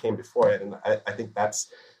evidence that came before it. And I think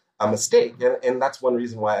that's a mistake. And that's one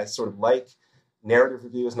reason why I sort of like narrative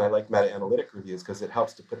reviews and I like meta-analytic reviews, because it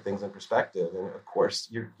helps to put things in perspective. And of course,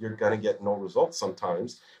 you're going to get null results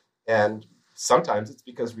sometimes. And sometimes it's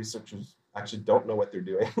because researchers actually don't know what they're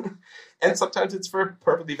doing. And sometimes it's for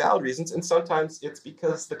perfectly valid reasons. And sometimes it's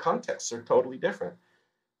because the contexts are totally different.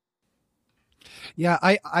 Yeah,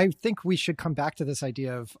 I think we should come back to this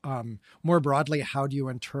idea of more broadly, how do you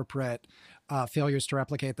interpret failures to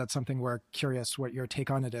replicate? That's something we're curious what your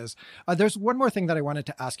take on it is. There's one more thing that I wanted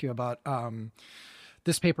to ask you about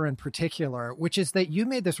this paper in particular, which is that you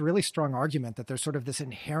made this really strong argument that there's sort of this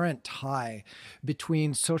inherent tie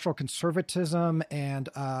between social conservatism and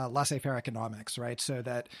laissez-faire economics, right? So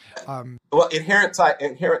that well, inherent tie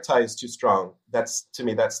is too strong. That's, to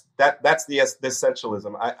me, that's the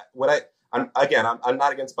essentialism. I'm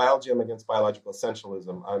not against biology. I'm against biological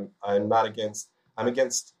essentialism. I'm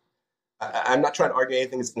not trying to argue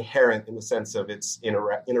anything is inherent in the sense of it's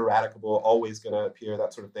ineradicable, always going to appear,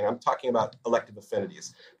 that sort of thing. I'm talking about elective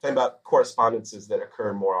affinities. I'm talking about correspondences that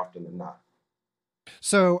occur more often than not.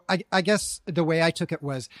 So I guess the way I took it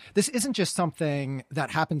was, this isn't just something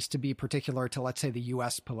that happens to be particular to, let's say, the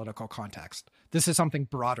U.S. political context. This is something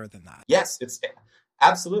broader than that. Yes, it's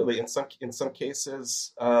absolutely. In some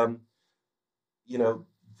cases,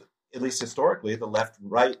 at least historically, the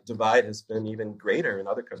left-right divide has been even greater in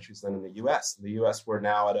other countries than in the U.S. In the U.S., we're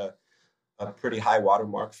now at a pretty high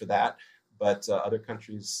watermark for that, but other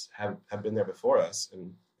countries have been there before us,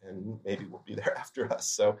 and maybe will be there after us.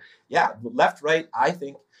 So, yeah, left-right, I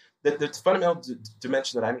think that the fundamental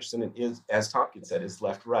dimension that I'm interested in is, as Tompkins said, is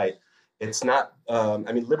left-right. It's not,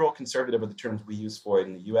 liberal conservative are the terms we use for it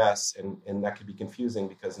in the U.S., and that could be confusing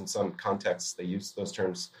because in some contexts they use those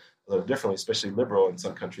terms a little differently, especially liberal in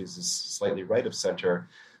some countries is slightly right of center,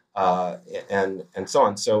 and so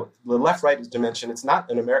on. So the left-right dimension, it's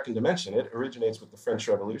not an American dimension. It originates with the French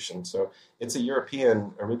Revolution. So it's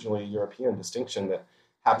originally a European distinction that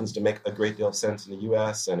happens to make a great deal of sense in the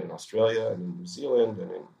US and in Australia and in New Zealand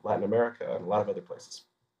and in Latin America and a lot of other places.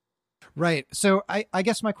 Right. So I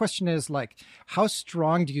guess my question is like, how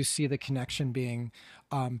strong do you see the connection being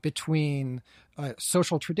between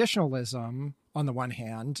social traditionalism on the one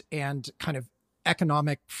hand and kind of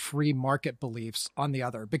economic free market beliefs on the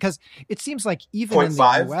other? Because it seems like even in the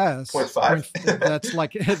US, 0.5. That's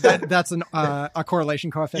like that's a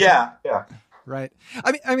correlation coefficient. Yeah. Right.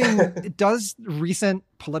 I mean, does recent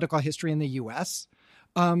political history in the US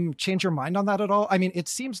change your mind on that at all? I mean, it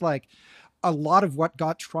seems like a lot of what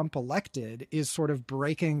got Trump elected is sort of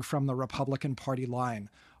breaking from the Republican Party line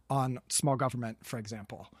on small government, for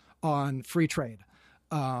example, on free trade,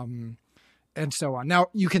 and so on. Now,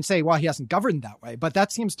 you can say, well, he hasn't governed that way, but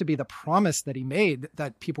that seems to be the promise that he made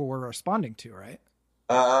that people were responding to, right?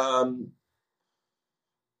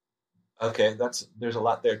 Okay, there's a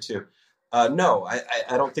lot there too. No,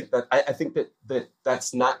 I don't think that. I think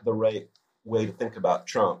that's not the right way to think about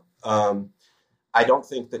Trump. I don't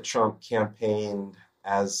think that Trump campaigned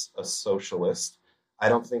as a socialist. I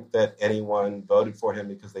don't think that anyone voted for him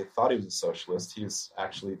because they thought he was a socialist. He's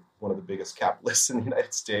actually one of the biggest capitalists in the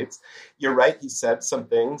United States. You're right. He said some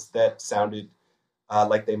things that sounded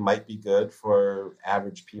like they might be good for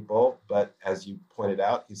average people. But as you pointed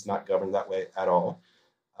out, he's not governed that way at all.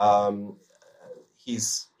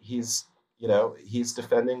 He's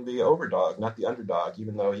defending the overdog, not the underdog,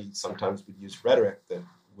 even though he sometimes would use rhetoric that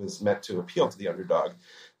was meant to appeal to the underdog.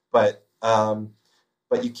 But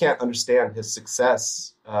you can't understand his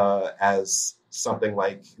success as something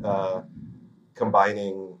like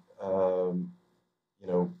combining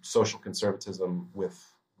social conservatism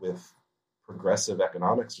with progressive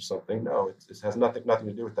economics or something. No, it has nothing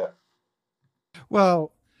to do with that.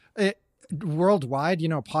 Well, worldwide,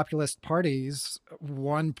 populist parties,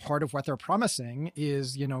 one part of what they're promising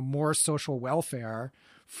is, more social welfare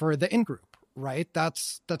for the in-group. Right.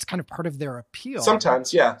 That's kind of part of their appeal.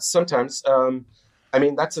 Sometimes. Yeah. Sometimes. I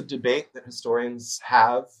mean, that's a debate that historians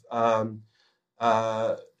have. One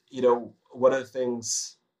of the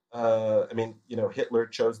things, Hitler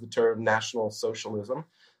chose the term National Socialism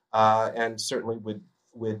and certainly would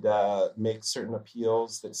make certain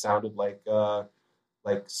appeals that sounded like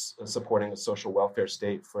supporting a social welfare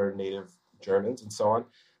state for native Germans and so on.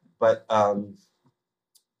 But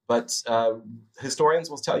historians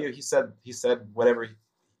will tell you he said whatever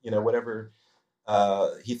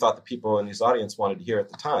he thought the people in his audience wanted to hear at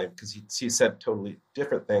the time, because he said totally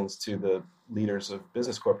different things to the leaders of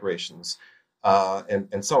business corporations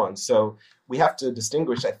and so on. So we have to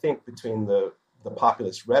distinguish, I think, between the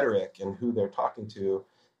populist rhetoric and who they're talking to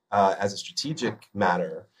as a strategic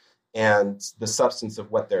matter and the substance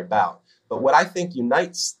of what they're about. But what I think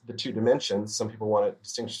unites the two dimensions, some people want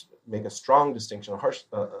to make a strong distinction,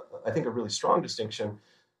 I think a really strong distinction,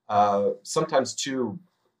 sometimes two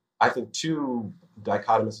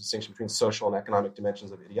dichotomous distinction between social and economic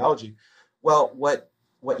dimensions of ideology. Well, what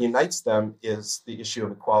unites them is the issue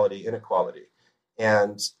of equality, inequality.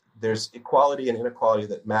 And there's equality and inequality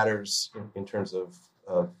that matters in terms of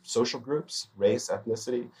social groups, race,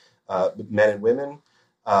 ethnicity, men and women,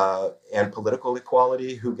 and political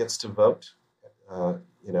equality, who gets to vote.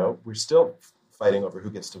 We're still fighting over who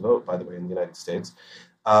gets to vote, by the way, in the United States.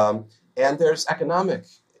 And there's economic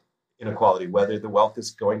inequality, whether the wealth is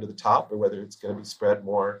going to the top or whether it's going to be spread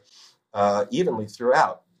more evenly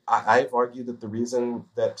throughout. I've argued that the reason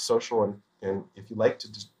that social and if you like to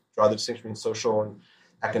draw the distinction between social and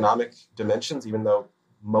economic dimensions, even though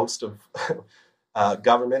most of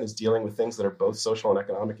government is dealing with things that are both social and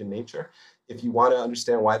economic in nature, if you want to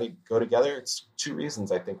understand why they go together, it's two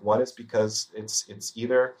reasons, I think. One is because it's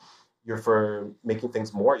either you're for making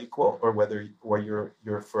things more equal, or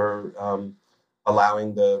you're for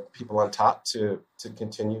allowing the people on top to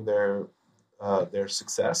continue their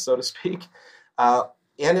success, so to speak.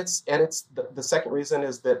 And it's the second reason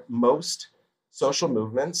is that most social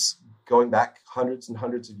movements going back hundreds and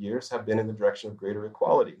hundreds of years have been in the direction of greater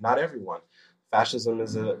equality. Not everyone. Fascism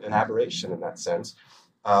is an aberration in that sense.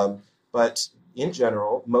 But in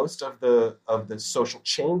general, most of the social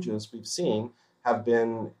changes we've seen have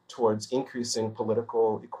been towards increasing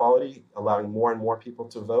political equality, allowing more and more people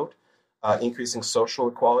to vote, increasing social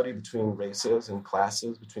equality between races and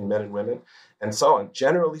classes, between men and women, and so on.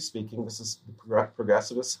 Generally speaking, this is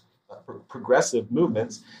progressive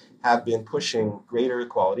movements have been pushing greater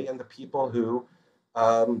equality, and the people who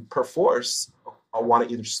perforce want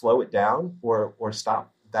to either slow it down or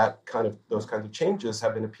stop those kinds of changes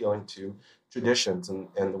have been appealing to traditions and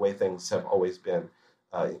the way things have always been,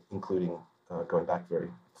 including going back very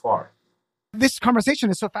far. This conversation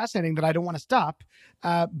is so fascinating that I don't want to stop,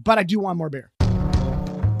 but I do want more beer.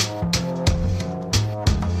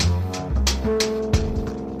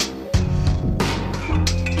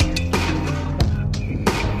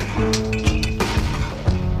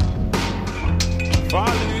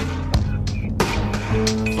 falling,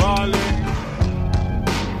 falling.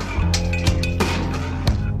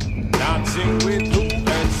 Dancing with who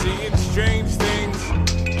and seeing strange things.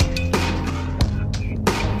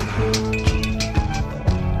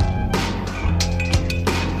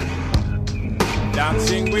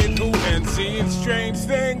 Dancing with who and seeing strange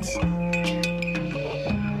things.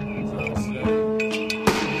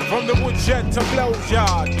 From the woodshed to Blow's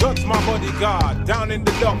yard, God's my bodyguard. Down in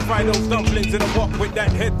the dock, fry those dumplings in a wok with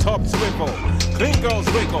that head top swivel. Clean girls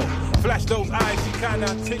wiggle, flash those eyes, she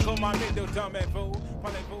kinda tickle my middle dumb and fool.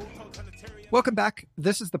 Welcome back.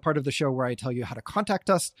 This is the part of the show where I tell you how to contact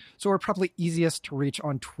us. So we're probably easiest to reach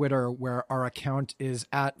on Twitter, where our account is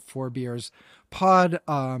 @4beerspod.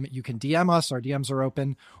 You can DM us. Our DMs are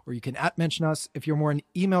open, or you can @mention us. If you're more an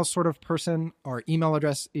email sort of person, our email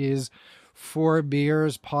address is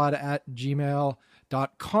 4beerspod@gmail.com.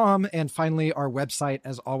 And finally, our website,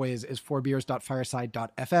 as always, is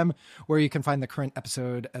 4beers.fireside.fm, where you can find the current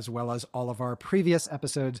episode as well as all of our previous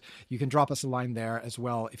episodes. You can drop us a line there as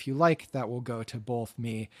well if you like. That will go to both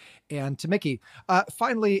me and to Mickey.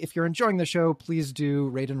 Finally, if you're enjoying the show, please do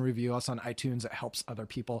rate and review us on iTunes. It helps other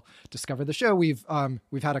people discover the show. We've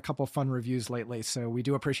had a couple fun reviews lately, so we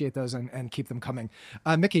do appreciate those and keep them coming.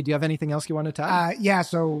 Mickey, do you have anything else you wanted to add?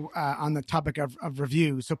 So on the topic of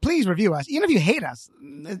reviews, so please review us, even if you hate us.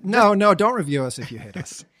 No, don't review us if you hate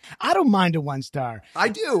us. I don't mind a 1 star. I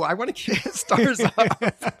do. I want to keep stars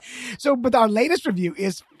up. So, but our latest review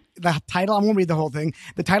is the title. I won't read the whole thing.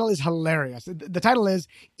 The title is hilarious. The title is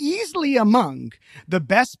easily among the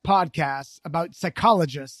best podcasts about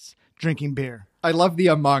psychologists drinking beer. I love the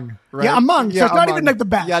among, right? Yeah, among. So Yeah, it's not among. even like the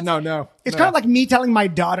best. Yeah, no. It's kind of like me telling my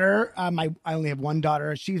daughter, I only have one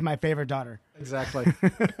daughter. She's my favorite daughter. Exactly.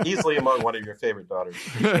 Easily among one of your favorite daughters.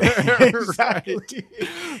 Exactly. Right.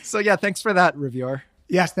 So yeah, thanks for that, reviewer.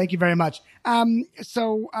 Yes, thank you very much. Let's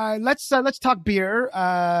talk beer.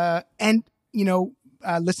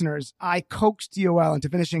 Listeners, I coaxed Yoel into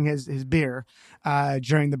finishing his beer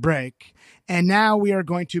during the break, and now we are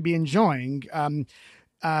going to be enjoying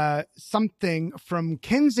something from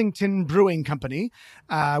Kensington Brewing Company,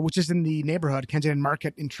 which is in the neighborhood, Kensington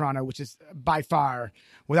Market in Toronto, which is by far,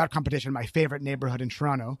 without competition, my favorite neighborhood in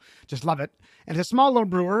Toronto. Just love it. And it's a small little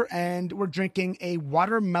brewer, and we're drinking a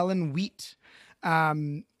watermelon wheat,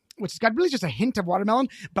 which has got really just a hint of watermelon,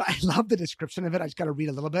 but I love the description of it. I just got to read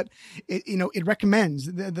a little bit. It recommends,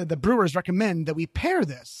 the brewers recommend that we pair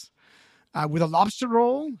this with a lobster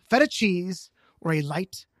roll, feta cheese, or a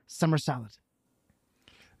light summer salad.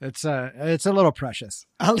 It's a little precious.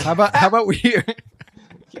 How about we?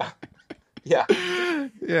 Yeah.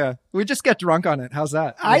 We just get drunk on it. How's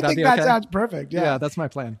that? I think that sounds perfect. Yeah, that's my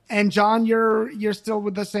plan. And John, you're still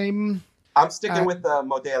with the same. I'm sticking with the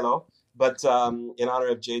Modelo, but in honor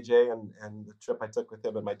of JJ and the trip I took with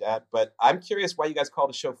him and my dad. But I'm curious why you guys call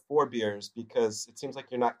the show 4 Beers, because it seems like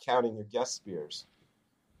you're not counting your guests' beers.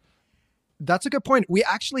 That's a good point. We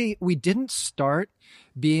didn't start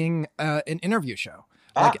being an interview show.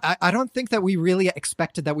 Like, I don't think that we really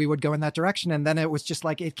expected that we would go in that direction. And then it was just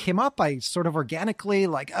like, it came up by sort of organically,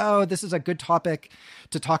 like, oh, this is a good topic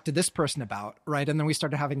to talk to this person about. Right. And then we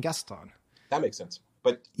started having guests on. That makes sense.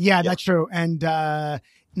 But yeah, that's true. And not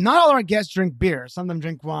all our guests drink beer. Some of them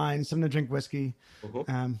drink wine. Some of them drink whiskey.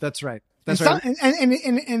 Mm-hmm. That's right. And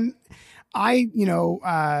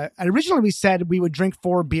originally we said we would drink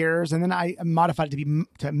 4 beers, and then I modified it to be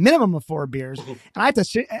to a minimum of 4 beers. And I have to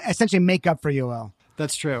essentially make up for Yoel.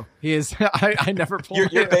 That's true. He is. I never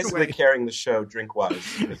pulled. You're basically carrying the show drink wise.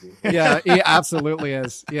 Yeah, he absolutely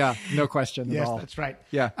is. Yeah, no question at all. Yes, that's right.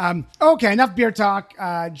 Yeah. Okay, enough beer talk.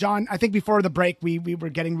 John, I think before the break, we were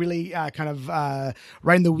getting really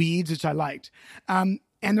right in the weeds, which I liked. And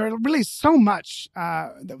there are really so much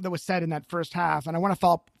that was said in that first half, and I want to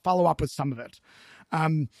follow up with some of it.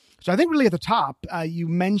 So I think really at the top, you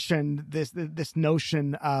mentioned this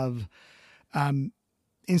notion of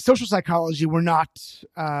in social psychology, we're not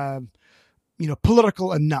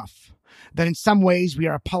political enough. That in some ways we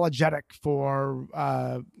are apologetic for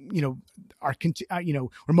we're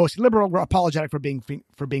mostly liberal. We're apologetic for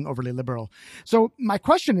being overly liberal. So my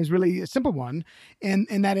question is really a simple one,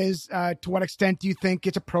 and that is, to what extent do you think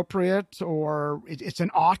it's appropriate, or it's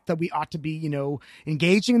an ought that we ought to be,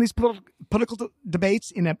 engaging in these political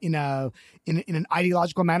debates in an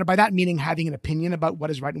ideological manner? By that meaning having an opinion about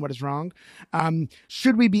what is right and what is wrong.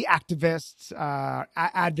 Should we be activists,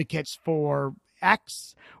 advocates for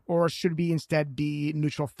X, or should we instead be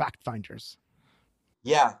neutral fact finders?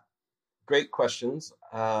 Yeah, great questions.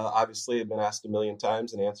 Obviously, I've been asked a million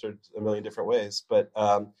times and answered a million different ways. But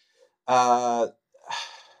I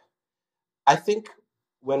think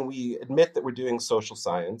when we admit that we're doing social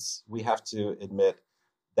science, we have to admit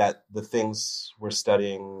that the things we're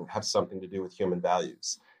studying have something to do with human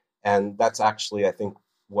values. And that's actually, I think,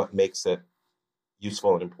 what makes it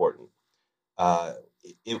useful and important.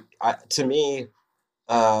 To me,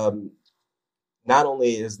 not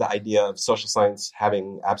only is the idea of social science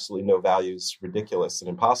having absolutely no values ridiculous and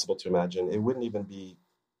impossible to imagine, it wouldn't even be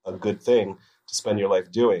a good thing to spend your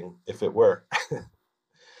life doing if it were.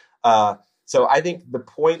 So I think the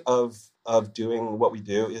point of doing what we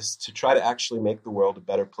do is to try to actually make the world a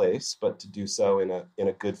better place, but to do so in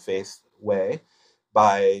a good faith way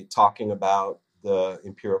by talking about the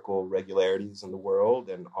empirical regularities in the world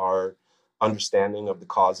and our understanding of the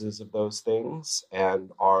causes of those things and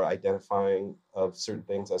our identifying of certain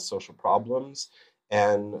things as social problems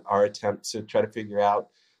and our attempt to try to figure out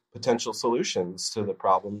potential solutions to the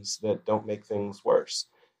problems that don't make things worse.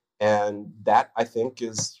 And that, I think,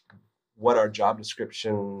 is what our job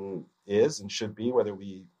description is and should be, whether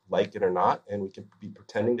we like it or not. And we can be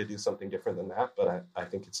pretending to do something different than that, but I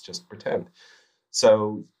think it's just pretend.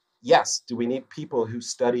 So yes, do we need people who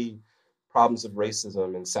study problems of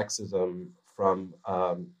racism and sexism from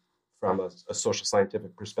a social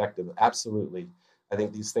scientific perspective? Absolutely. I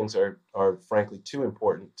think these things are frankly too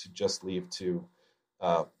important to just leave to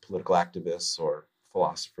political activists or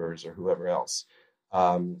philosophers or whoever else.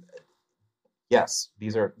 Yes,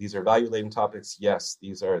 these are value-laden topics. Yes,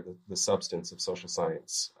 these are the substance of social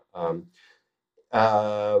science.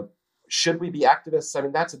 Should we be activists? I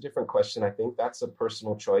mean, that's a different question. I think that's a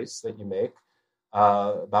personal choice that you make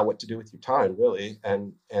about what to do with your time, really.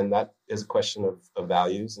 And that is a question of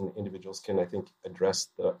values, and individuals can, I think, address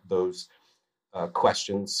those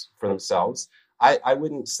questions for themselves. I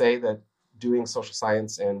wouldn't say that doing social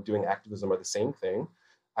science and doing activism are the same thing.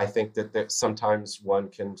 I think that sometimes one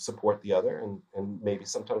can support the other and maybe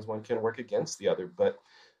sometimes one can work against the other. But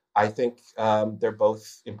I think they're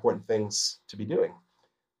both important things to be doing.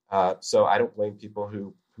 So I don't blame people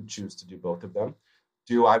who choose to do both of them.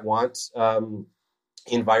 Do I want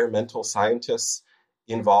environmental scientists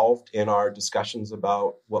involved in our discussions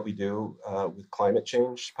about what we do with climate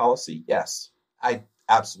change policy? Yes, I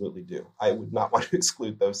absolutely do. I would not want to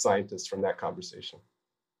exclude those scientists from that conversation.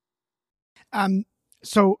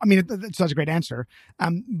 So, I mean, that's a great answer.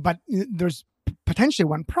 But there's potentially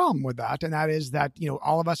one problem with that. And that is that,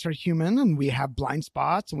 all of us are human and we have blind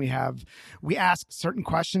spots and we ask certain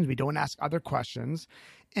questions. We don't ask other questions.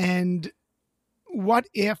 And what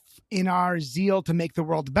if in our zeal to make the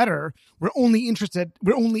world better, we're only interested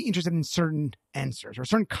in certain answers or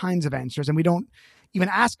certain kinds of answers, and we don't even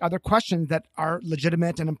ask other questions that are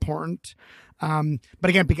legitimate and important. But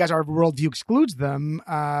again, because our worldview excludes them,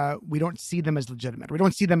 we don't see them as legitimate. We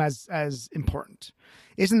don't see them as important.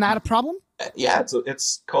 Isn't that a problem? Yeah,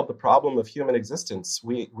 it's called the problem of human existence.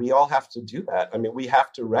 We all have to do that. I mean, we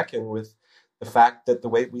have to reckon with the fact that the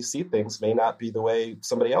way we see things may not be the way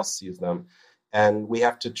somebody else sees them. And we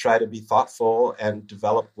have to try to be thoughtful and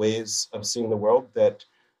develop ways of seeing the world that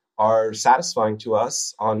are satisfying to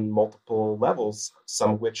us on multiple levels,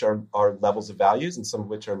 some of which are levels of values and some of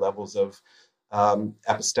which are levels of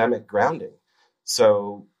epistemic grounding.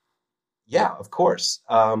 So, yeah, of course.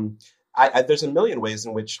 There's a million ways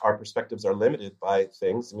in which our perspectives are limited by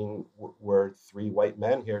things. I mean, we're three white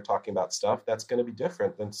men here talking about stuff that's going to be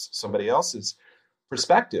different than somebody else's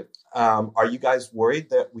perspective. Are you guys worried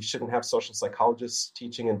that we shouldn't have social psychologists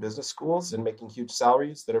teaching in business schools and making huge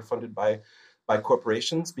salaries that are funded by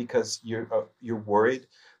corporations because you're worried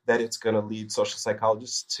that it's going to lead social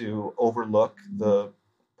psychologists to overlook the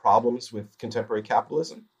problems with contemporary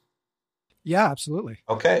capitalism? Yeah, absolutely.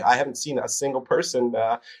 Okay, I haven't seen a single person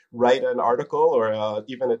write an article or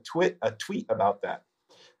even a tweet about that.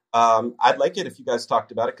 I'd like it if you guys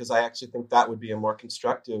talked about it, because I actually think that would be a more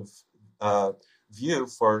constructive view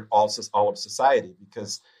for all of society,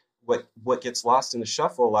 because what gets lost in the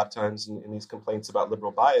shuffle a lot of times in these complaints about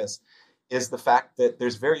liberal bias is the fact that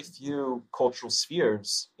there's very few cultural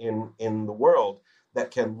spheres in the world that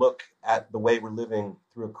can look at the way we're living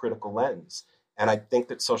through a critical lens. And I think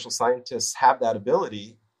that social scientists have that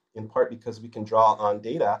ability, in part because we can draw on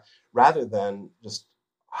data rather than just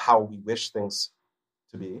how we wish things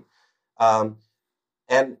to be.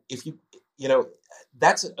 And if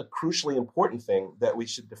that's a crucially important thing that we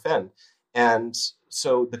should defend. And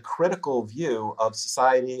so the critical view of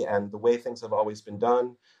society and the way things have always been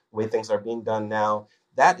done, the way things are being done now,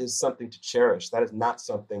 that is something to cherish. That is not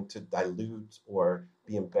something to dilute or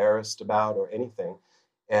be embarrassed about or anything.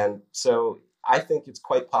 And so I think it's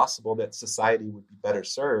quite possible that society would be better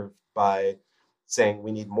served by saying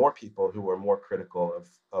we need more people who are more critical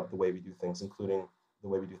of the way we do things, including the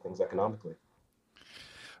way we do things economically.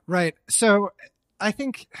 Right. So I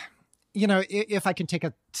think, if I can take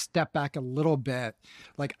a step back a little bit,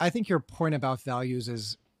 like I think your point about values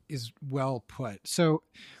is well put. So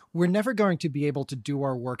we're never going to be able to do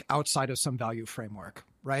our work outside of some value framework,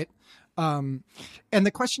 right? And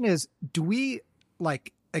the question is, do we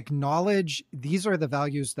like acknowledge these are the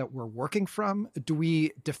values that we're working from? Do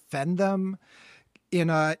we defend them in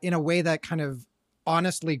a way that kind of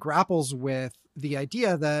honestly grapples with the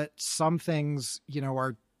idea that some things,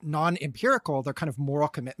 are non-empirical, they're kind of moral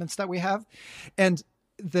commitments that we have. And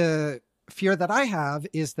the fear that I have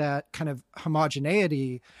is that kind of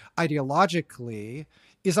homogeneity ideologically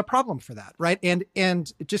is a problem for that, right?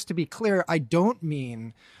 And just to be clear, I don't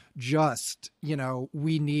mean just,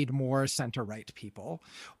 we need more center-right people,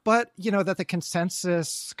 but, that the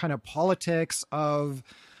consensus kind of politics of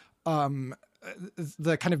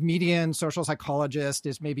the kind of median social psychologist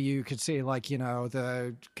is maybe you could say like,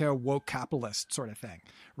 the kind of woke capitalist sort of thing,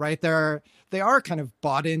 right? They are kind of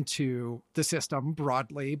bought into the system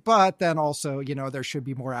broadly, but then also, there should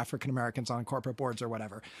be more African-Americans on corporate boards or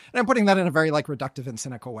whatever. And I'm putting that in a very like reductive and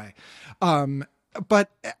cynical way.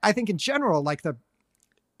 But I think in general, like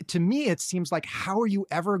to me, it seems like how are you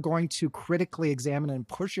ever going to critically examine and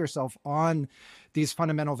push yourself on these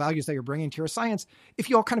fundamental values that you're bringing to your science if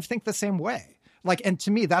you all kind of think the same way? Like, and to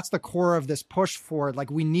me, that's the core of this push for like,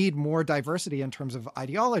 we need more diversity in terms of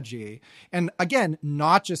ideology. And again,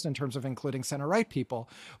 not just in terms of including center-right people,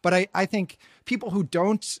 but I think people who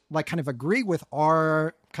don't like kind of agree with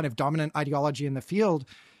our kind of dominant ideology in the field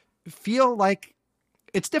feel like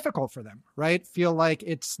it's difficult for them, right? Feel like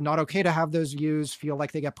it's not okay to have those views, feel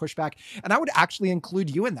like they get pushed back. And I would actually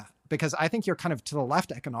include you in that because I think you're kind of to the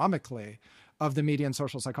left economically of the median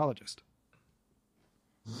social psychologist.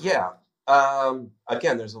 Yeah.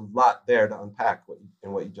 Again, there's a lot there to unpack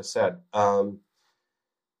in what you just said.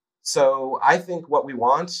 So I think what we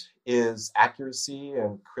want is accuracy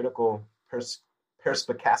and critical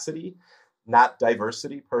perspicacity, not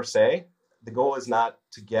diversity per se. The goal is not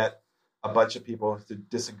to get a bunch of people to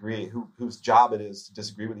disagree, whose job it is to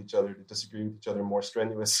disagree with each other more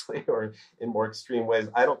strenuously or in more extreme ways.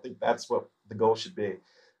 I don't think that's what the goal should be.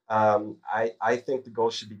 I think the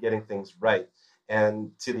goal should be getting things right.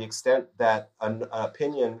 And to the extent that an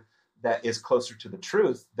opinion that is closer to the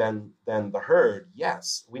truth than the herd,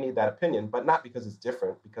 yes, we need that opinion, but not because it's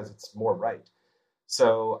different, because it's more right.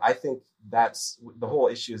 So I think that's the whole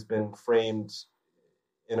issue has been framed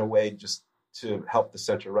in a way just to help the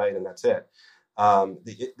center right, and that's it. I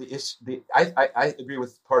agree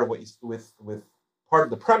with part of what you with part of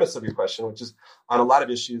the premise of your question, which is on a lot of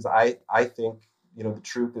issues. I think the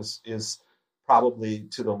truth is probably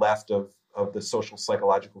to the left of the social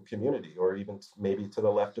psychological community, or even maybe to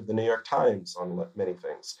the left of the New York Times on many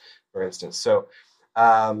things, for instance. So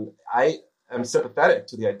I am sympathetic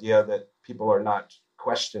to the idea that people are not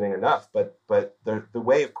questioning enough, but the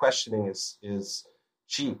way of questioning is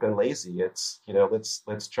cheap and lazy. It's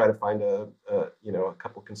let's try to find a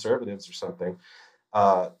couple conservatives or something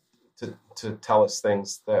to tell us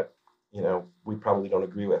things that we probably don't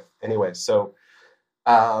agree with anyway. So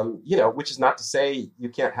which is not to say you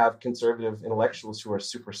can't have conservative intellectuals who are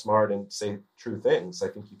super smart and say true things. I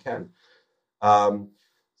think you can.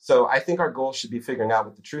 So I think our goal should be figuring out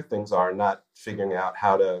what the true things are, not figuring out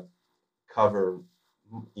how to cover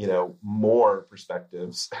more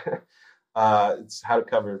perspectives. It's how to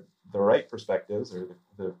cover the right perspectives, or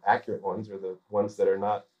the accurate ones, or the ones that are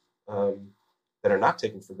not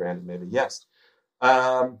taken for granted. Maybe yes.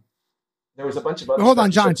 There was a bunch of other. Hold on,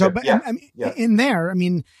 John. So, yeah. In there,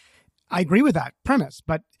 I agree with that premise,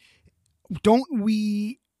 but don't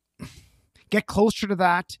we get closer to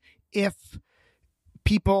that if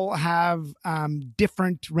people have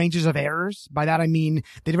different ranges of errors? By that I mean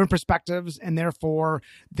the different perspectives, and therefore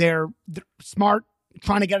they're smart,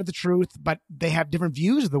 trying to get at the truth, but they have different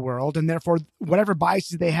views of the world, and therefore whatever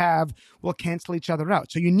biases they have will cancel each other out.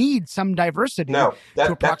 So you need some diversity to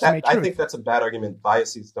approximate truth. I think that's a bad argument.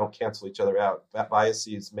 Biases don't cancel each other out.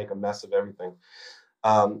 Biases make a mess of everything.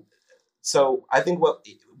 So I think what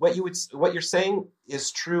you're saying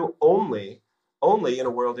is true only in a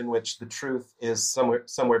world in which the truth is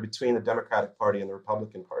somewhere between the Democratic Party and the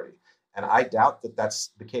Republican Party. And I doubt that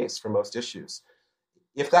that's the case for most issues.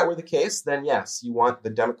 If that were the case, then yes, you want the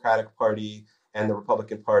Democratic Party and the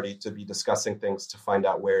Republican Party to be discussing things to find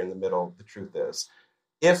out where in the middle the truth is.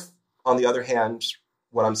 If, on the other hand,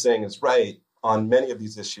 what I'm saying is right on many of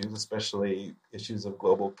these issues, especially issues of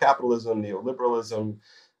global capitalism, neoliberalism,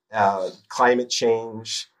 climate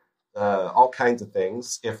change, all kinds of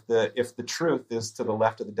things, if the truth is to the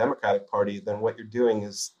left of the Democratic Party, then what you're doing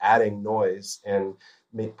is adding noise and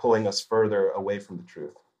pulling us further away from the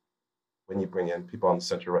truth. when you bring in people on the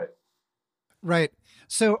center right. Right.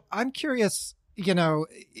 So I'm curious, you know,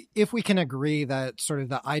 if we can agree that sort of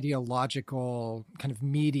the ideological kind of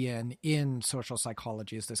median in social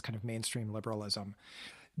psychology is this kind of mainstream liberalism.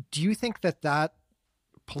 Do you think that that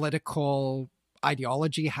political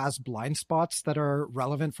ideology has blind spots that are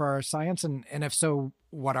relevant for our science? And if so,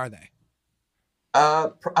 what are they?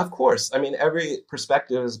 Of course. I mean, every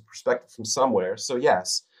perspective is a perspective from somewhere. So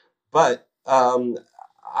yes, but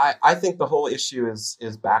I think the whole issue is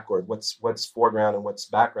backward. What's foreground and what's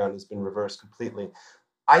background has been reversed completely.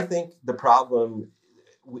 I think the problem,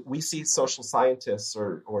 we see social scientists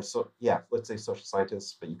let's say social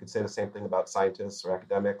scientists, but you could say the same thing about scientists or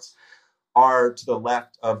academics, are to the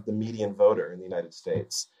left of the median voter in the United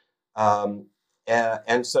States.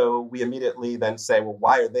 And so we immediately then say, well,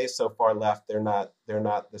 why are they so far left? They're not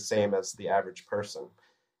the same as the average person.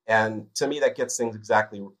 And to me, that gets things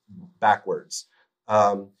exactly backwards.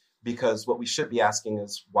 Because what we should be asking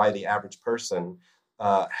is why the average person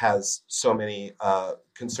has so many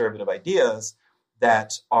conservative ideas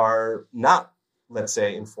that are not, let's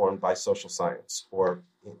say, informed by social science or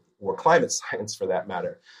climate science, for that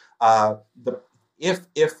matter. If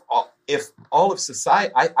all of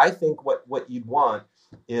society, I think what you'd want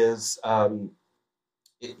is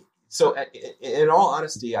so. In all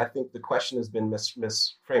honesty, I think the question has been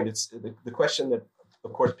misframed. It's the question that,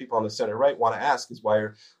 of course, people on the center right want to ask is, why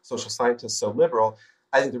are social scientists so liberal?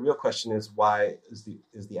 I think the real question is, why is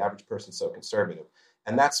the average person so conservative?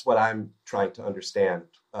 And that's what I'm trying to understand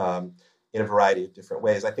in a variety of different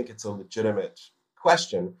ways. I think it's a legitimate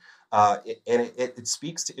question, and it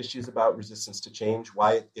speaks to issues about resistance to change.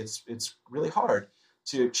 Why it's really hard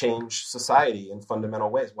to change society in fundamental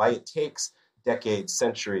ways. Why it takes decades,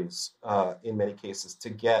 centuries, in many cases, to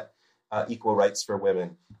get equal rights for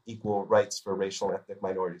women, equal rights for racial and ethnic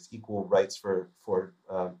minorities, equal rights for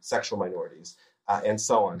sexual minorities, and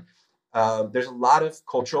so on. There's a lot of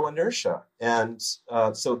cultural inertia. And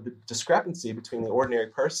so the discrepancy between the ordinary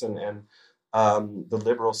person and the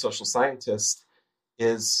liberal social scientist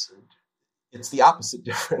it's the opposite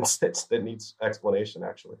difference that needs explanation,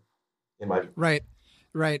 actually, in my view. Right.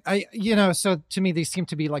 Right. So to me, these seem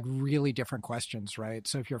to be like really different questions, right?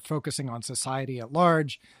 So if you're focusing on society at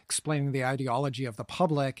large, explaining the ideology of the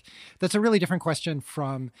public, that's a really different question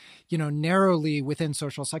from, narrowly within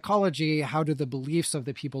social psychology, how do the beliefs of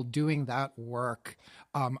the people doing that work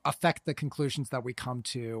affect the conclusions that we come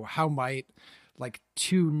to? How might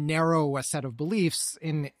too narrow a set of beliefs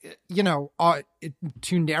too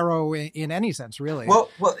narrow in any sense, really,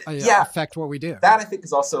 affect what we do. That, I think,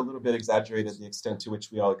 is also a little bit exaggerated, the extent to which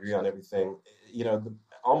we all agree on everything.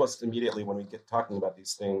 Almost immediately when we get talking about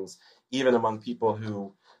these things, even among people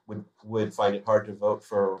who would find it hard to vote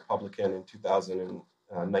for a Republican in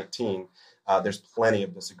 2019, there's plenty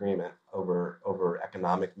of disagreement over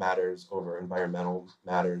economic matters, over environmental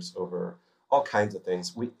matters, over all kinds of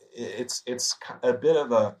things. It's a bit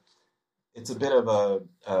of a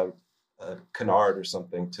canard or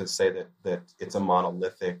something to say that it's a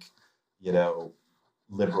monolithic,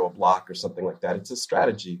 liberal bloc or something like that. It's a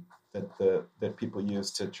strategy that people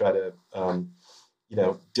use to try to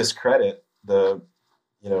discredit the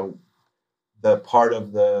part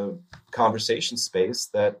of the conversation space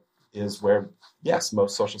that is where, yes,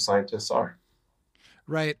 most social scientists are.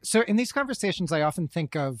 Right. So in these conversations, I often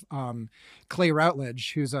think of Clay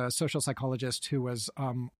Routledge, who's a social psychologist who was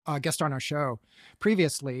a guest on our show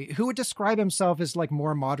previously, who would describe himself as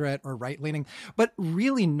more moderate or right-leaning, but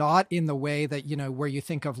really not in the way that, where you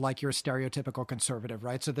think of your stereotypical conservative,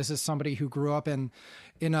 right? So this is somebody who grew up in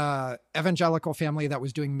a evangelical family that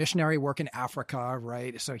was doing missionary work in Africa,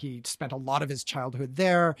 right? So he spent a lot of his childhood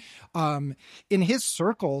there. In his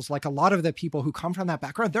circles, a lot of the people who come from that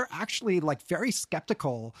background, they're actually very skeptical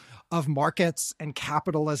of markets and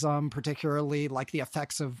capitalism, particularly the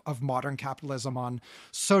effects of modern capitalism on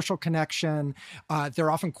social connection. They're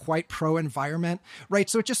often quite pro-environment, right?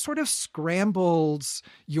 So it just sort of scrambles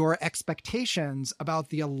your expectations about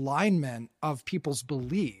the alignment of people's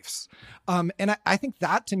beliefs. And I think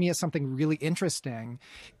that to me is something really interesting,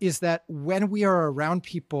 is that when we are around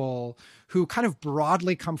people who kind of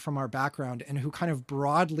broadly come from our background and who kind of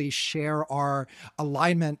broadly share our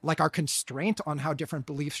alignment, our constraint on how different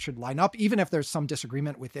beliefs should line up, even if there's some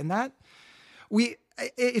disagreement within that,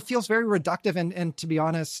 it feels very reductive and to be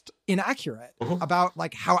honest, inaccurate about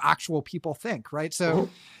how actual people think, right? So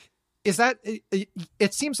is that,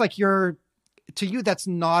 it seems like to you, that's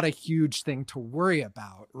not a huge thing to worry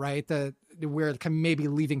about, right? We're maybe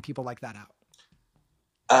leaving people like that out.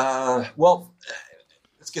 Well,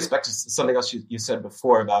 this gets back to something else you said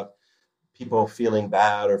before about people feeling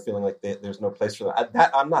bad or feeling like there's no place for that.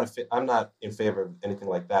 I'm not in favor of anything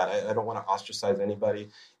like that. I don't want to ostracize anybody.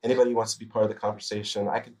 Anybody who wants to be part of the conversation,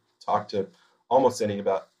 I could talk to almost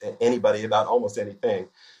anybody about almost anything,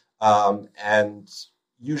 and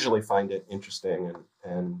usually find it interesting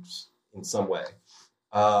and in some way.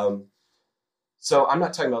 So I'm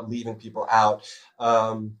not talking about leaving people out.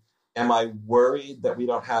 Am I worried that we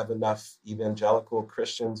don't have enough evangelical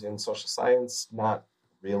Christians in social science? Not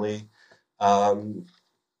really. In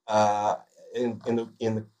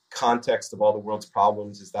the context of all the world's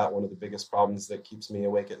problems, is that one of the biggest problems that keeps me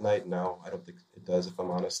awake at night? No, I don't think it does, if I'm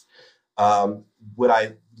honest. Would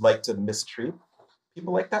I like to mistreat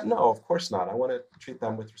people like that? No, of course not. I want to treat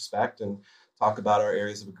them with respect and talk about our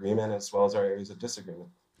areas of agreement as well as our areas of disagreement.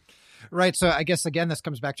 Right. So I guess, again, this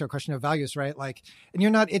comes back to a question of values, right? Like, and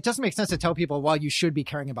it doesn't make sense to tell people, well, you should be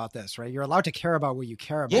caring about this, right? You're allowed to care about what you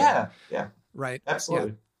care about. Yeah. Right.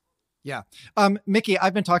 Absolutely. Yeah. Mickey,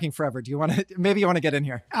 I've been talking forever. Maybe you want to get in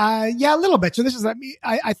here? Yeah, a little bit. So this is,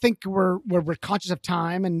 I think we're conscious of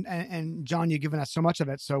time, and John, you've given us so much of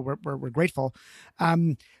it, so we're grateful.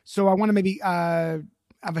 So I want to maybe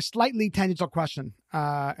have a slightly tangential question,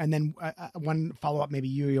 and then one follow up. Maybe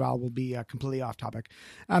you all will be completely off topic.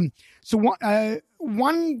 So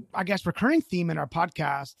one, I guess, recurring theme in our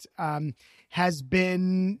podcast has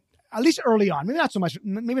been, at least early on, maybe not so much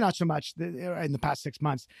in the past 6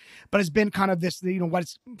 months, but it's been kind of this,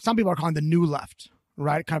 what some people are calling the new left,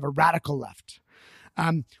 right? Kind of a radical left,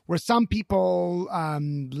 where some people,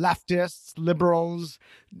 leftists, liberals,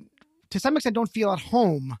 to some extent don't feel at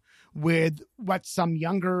home with what some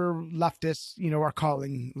younger leftists, are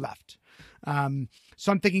calling left.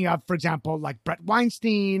 So I'm thinking of, for example, like Brett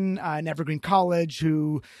Weinstein in Evergreen College,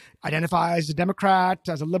 who identifies as a Democrat,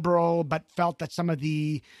 as a liberal, but felt that some of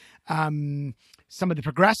the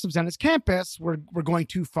progressives on his campus were going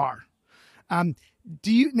too far.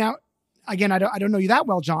 Do you now? Again, I don't know you that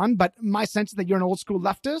well, John, but my sense is that you're an old school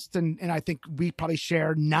leftist, and I think we probably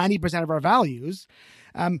share 90% of our values.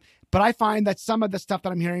 But I find that some of the stuff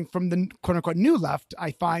that I'm hearing from the quote unquote new left,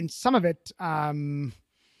 I find some of it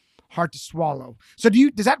hard to swallow. So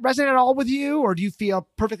does that resonate at all with you, or do you feel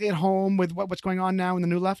perfectly at home with what's going on now in the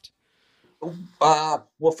new left? Well,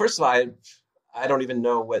 first of all, I don't even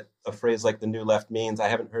know what a phrase like the new left means. I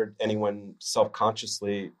haven't heard anyone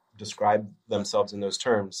self-consciously describe themselves in those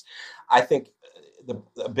terms. I think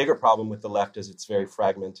the bigger problem with the left is it's very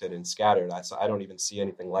fragmented and scattered. I don't even see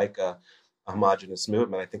anything like a homogenous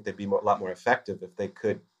movement. I think they'd be a lot more effective if they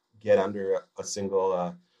could get under a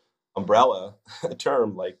single umbrella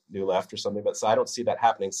term like new left or something. But so I don't see that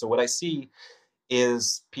happening. So what I see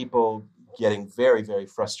is people getting very, very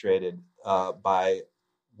frustrated by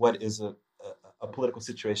what is a political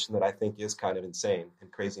situation that I think is kind of insane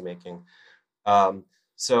and crazy making.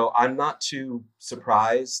 So I'm not too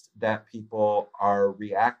surprised that people are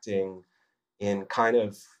reacting in kind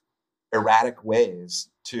of erratic ways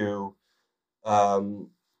to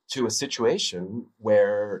a situation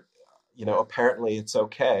where, apparently it's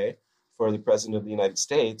okay for the president of the United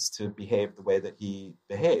States to behave the way that he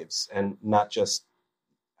behaves, and not just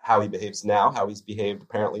how he behaves now, how he's behaved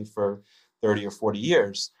apparently for 30 or 40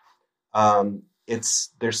 years.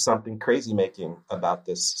 There's something crazy making about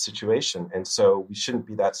this situation. And so we shouldn't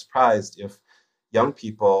be that surprised if young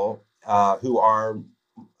people who are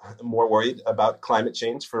more worried about climate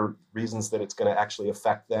change for reasons that it's going to actually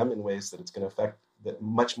affect them in ways that it's going to affect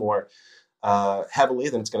much more heavily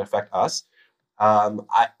than it's going to affect us.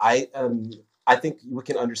 I think we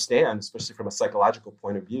can understand, especially from a psychological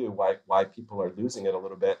point of view, why people are losing it a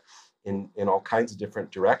little bit in all kinds of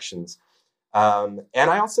different directions. And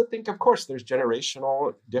I also think, of course, there's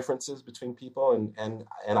generational differences between people, and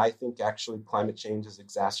I think actually climate change has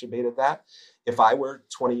exacerbated that. If I were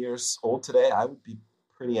 20 years old today, I would be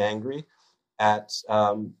pretty angry at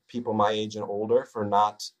people my age and older for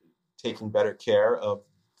not taking better care of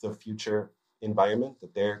the future environment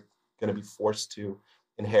that they're going to be forced to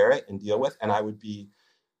inherit and deal with, and I would be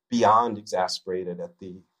beyond exasperated at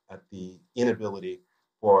the inability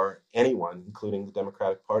for anyone, including the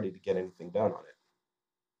Democratic Party, to get anything done on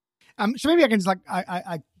it. So maybe I can just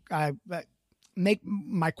I make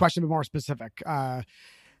my question a bit more specific.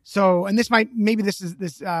 So, and this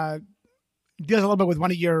deals a little bit with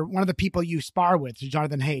one of the people you spar with,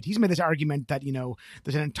 Jonathan Haidt. He's made this argument that,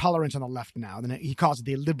 there's an intolerance on the left now. Then he calls it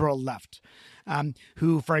the liberal left,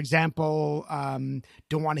 who, for example,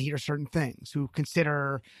 don't want to hear certain things, who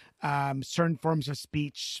consider certain forms of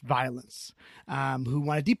speech violence, who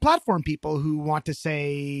want to deplatform people, who want to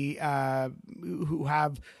say, who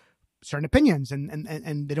have certain opinions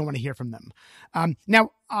and they don't want to hear from them.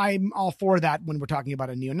 Now, I'm all for that when we're talking about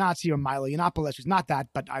a neo-Nazi or Milo Yiannopoulos, who's not that,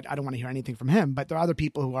 but I don't want to hear anything from him. But there are other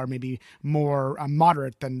people who are maybe more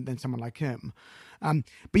moderate than someone like him.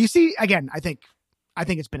 But you see, again, I think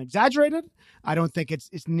it's been exaggerated. I don't think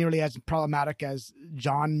it's nearly as problematic as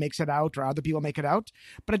John makes it out or other people make it out.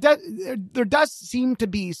 But there does seem to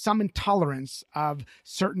be some intolerance of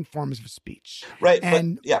certain forms of speech. Right.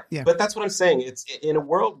 And yeah. But that's what I'm saying. It's in a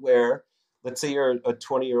world where, let's say you're a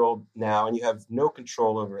 20-year-old now and you have no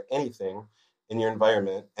control over anything in your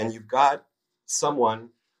environment, and you've got someone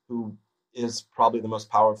who is probably the most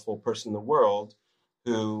powerful person in the world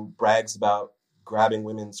who brags about grabbing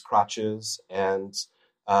women's crotches and,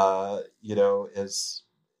 has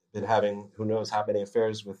been having who knows how many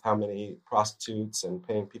affairs with how many prostitutes and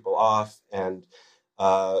paying people off and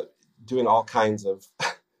doing all kinds of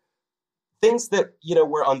things that,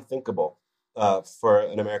 were unthinkable for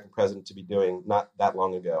an American president to be doing not that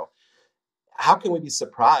long ago. How can we be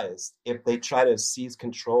surprised if they try to seize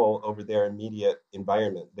control over their immediate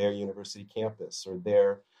environment, their university campus or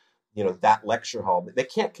their, that lecture hall? They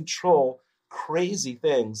can't control crazy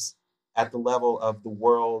things at the level of the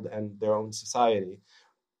world and their own society.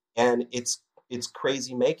 And it's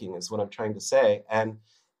crazy making is what I'm trying to say. And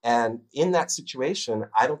in that situation,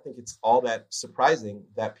 I don't think it's all that surprising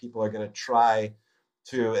that people are going to try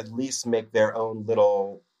to at least make their own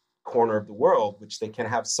little corner of the world, which they can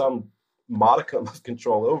have some modicum of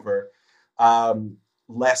control over,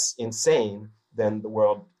 less insane than the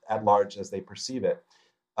world at large as they perceive it.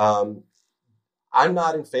 I'm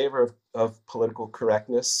not in favor of political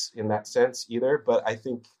correctness in that sense either, but I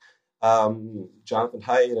think Jonathan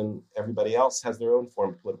Haidt and everybody else has their own form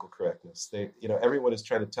of political correctness. Everyone is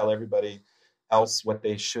trying to tell everybody else what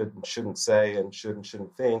they should and shouldn't say and should and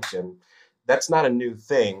shouldn't think, and that's not a new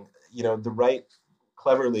thing. The right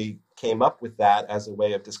cleverly came up with that as a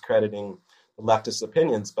way of discrediting the leftist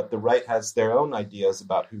opinions, but the right has their own ideas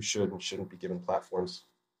about who should and shouldn't be given platforms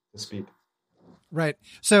to speak. Right.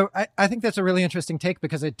 So I think that's a really interesting take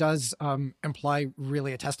because it does imply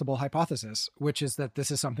really a testable hypothesis, which is that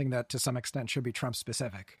this is something that to some extent should be Trump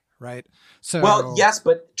specific, right? So, well, yes,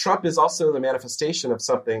 but Trump is also the manifestation of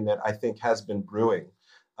something that I think has been brewing.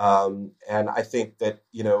 And I think that,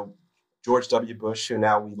 George W. Bush, who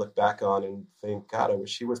now we look back on and think, God, I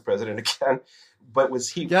wish he was president again. But was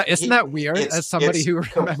he? Yeah, isn't that weird? As somebody who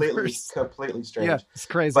remembers, completely strange. Yeah, it's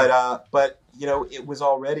crazy. But it was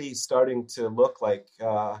already starting to look like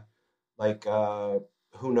who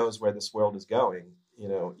knows where this world is going.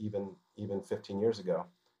 Even 15 years ago,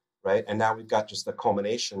 right? And now we've got just the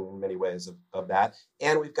culmination in many ways of that,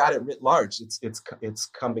 and we've got it writ large. It's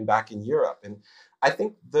coming back in Europe, and I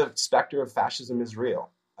think the specter of fascism is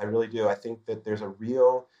real. I really do. I think that there's a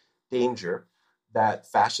real danger that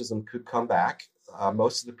fascism could come back.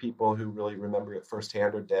 Most of the people who really remember it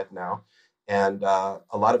firsthand are dead now. And a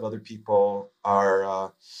lot of other people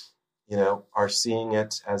are seeing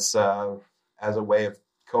it as a way of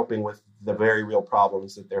coping with the very real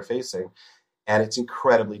problems that they're facing. And it's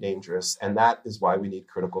incredibly dangerous. And that is why we need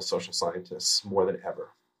critical social scientists more than ever.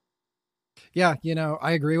 Yeah,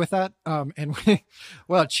 I agree with that. And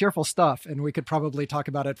cheerful stuff. And we could probably talk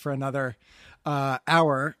about it for another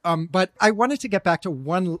hour. But I wanted to get back to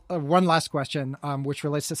one last question, which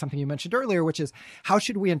relates to something you mentioned earlier, which is how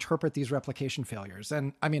should we interpret these replication failures?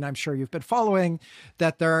 And I mean, I'm sure you've been following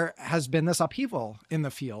that there has been this upheaval in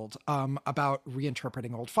the field about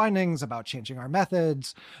reinterpreting old findings, about changing our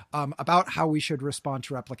methods, about how we should respond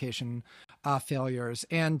to replication failures.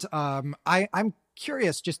 And I'm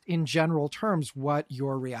curious, just in general terms, what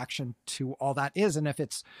your reaction to all that is, and if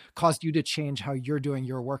it's caused you to change how you're doing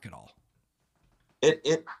your work at all.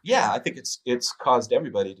 I think it's caused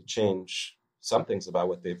everybody to change some things about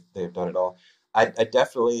what they've done at all. I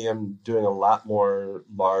definitely am doing a lot more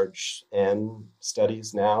large N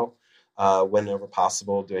studies now, whenever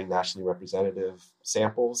possible, doing nationally representative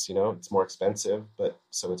samples. It's more expensive, but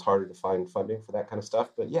so it's harder to find funding for that kind of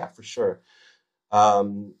stuff. But yeah, for sure.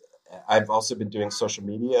 I've also been doing social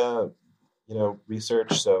media,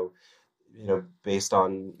 research. So, based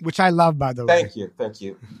on, which I love, by the way. Thank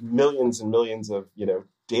you. Millions and millions of,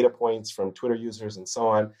 data points from Twitter users and so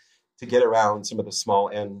on to get around some of the small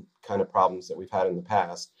N kind of problems that we've had in the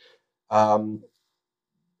past. And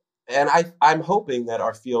I'm hoping that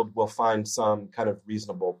our field will find some kind of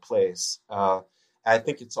reasonable place. I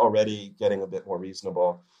think it's already getting a bit more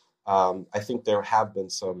reasonable. I think there have been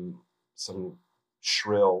some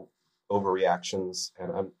shrill overreactions,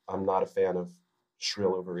 and I'm not a fan of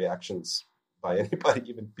shrill overreactions by anybody,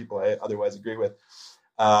 even people I otherwise agree with.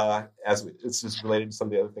 It's just related to some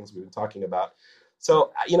of the other things we've been talking about.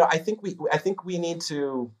 So, I think we need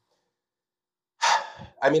to.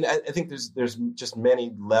 I think there's just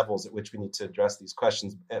many levels at which we need to address these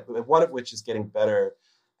questions. One of which is getting better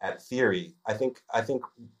at theory. I think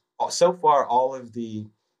so far all of the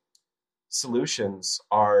solutions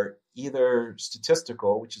are either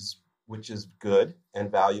statistical, which is good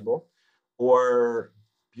and valuable, or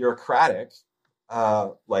bureaucratic,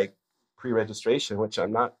 like pre-registration, which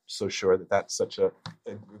I'm not so sure that that's such a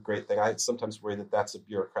great thing. I sometimes worry that that's a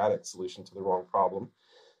bureaucratic solution to the wrong problem.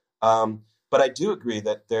 But I do agree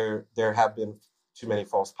that there have been too many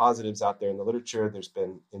false positives out there in the literature. There's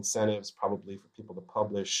been incentives probably for people to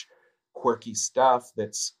publish quirky stuff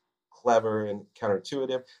that's clever and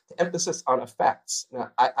counterintuitive. The emphasis on effects.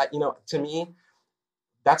 Now, to me,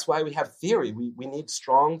 that's why we have theory. We need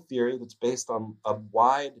strong theory that's based on a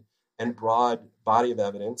wide and broad body of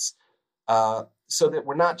evidence, so that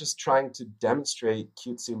we're not just trying to demonstrate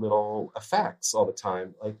cutesy little effects all the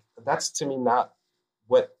time. Like, that's to me not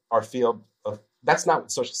what our field of, that's not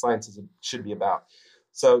what social sciences should be about.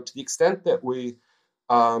 So to the extent that we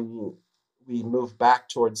move back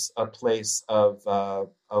towards a place of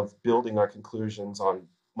building our conclusions on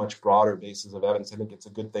much broader bases of evidence, I think it's a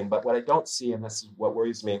good thing. But what I don't see, and this is what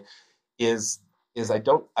worries me, is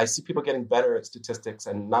I see people getting better at statistics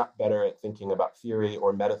and not better at thinking about theory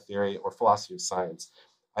or meta theory or philosophy of science.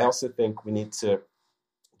 I also think we need to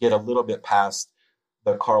get a little bit past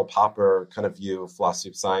the Karl Popper kind of view of philosophy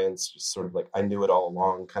of science, just sort of like I knew it all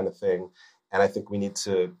along kind of thing. And I think we need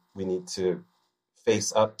to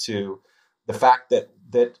face up to the fact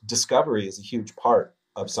that discovery is a huge part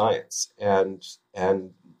of science, and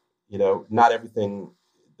not everything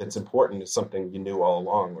that's important is something you knew all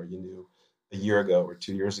along, or you knew a year ago or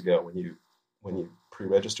 2 years ago when you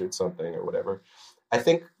pre-registered something or whatever. I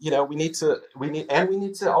think we need to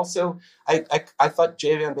also. I thought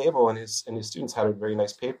Jay Van Bavel and his students had a very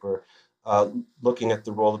nice paper looking at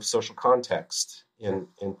the role of social context in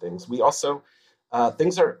things. We also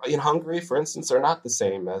things are in Hungary, for instance, are not the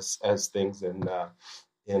same as things in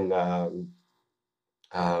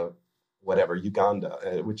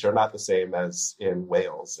Uganda, which are not the same as in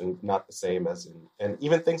Wales, and not the same as and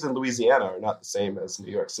even things in Louisiana are not the same as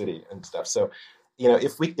New York City and stuff. So,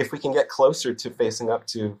 if we can get closer to facing up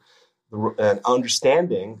to and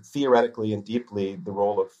understanding theoretically and deeply the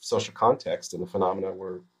role of social context in the phenomena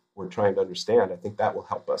we're trying to understand, I think that will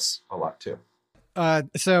help us a lot too.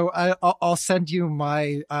 So I'll send you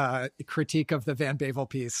my critique of the Van Bavel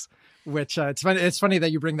piece, which it's funny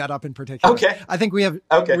that you bring that up in particular. Okay. I think we have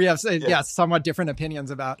somewhat different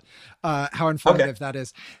opinions about how informative that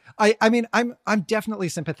is. I'm definitely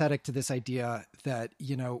sympathetic to this idea that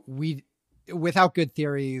we, without good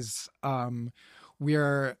theories,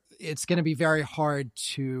 it's going to be very hard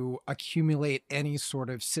to accumulate any sort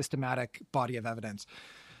of systematic body of evidence.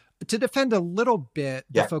 To defend a little bit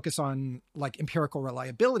the focus on like empirical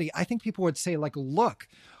reliability, I think people would say, like, look,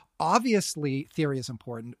 obviously theory is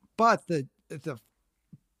important, but the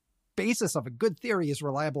basis of a good theory is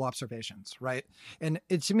reliable observations, right? And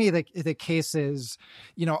to me, the case is,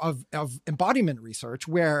 of embodiment research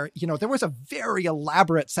where, there was a very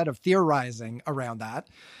elaborate set of theorizing around that,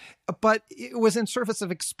 but it was in service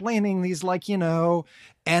of explaining these, like, N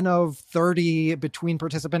of 30 between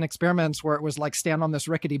participant experiments where it was like stand on this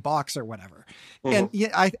rickety box or whatever. Mm-hmm.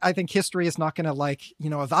 And I think history is not going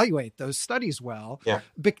to evaluate those studies well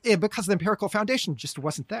because the empirical foundation just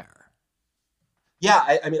wasn't there. Yeah,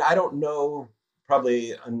 I don't know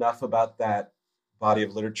probably enough about that body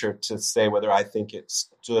of literature to say whether I think it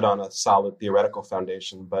stood on a solid theoretical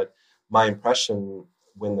foundation, but my impression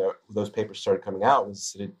when those papers started coming out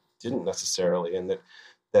was that it didn't necessarily, and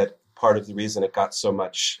that part of the reason it got so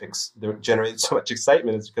much, generated so much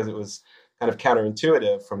excitement is because it was kind of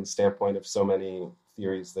counterintuitive from the standpoint of so many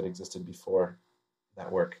theories that existed before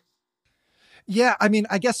that work. Yeah,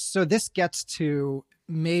 I guess so. This gets to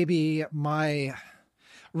maybe my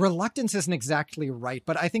reluctance isn't exactly right,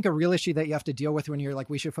 but I think a real issue that you have to deal with when you're like,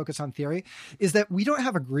 we should focus on theory, is that we don't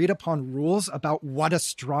have agreed upon rules about what a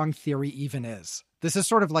strong theory even is. This is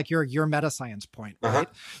sort of like your meta-science point, right?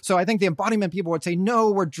 So I think the embodiment people would say,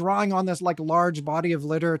 no, we're drawing on this like large body of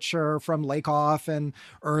literature from Lakoff and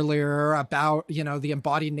earlier about, the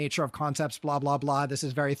embodied nature of concepts, blah, blah, blah. This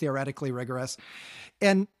is very theoretically rigorous.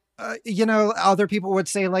 And other people would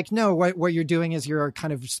say, like, no, what you're doing is you're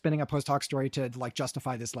kind of spinning a post hoc story to like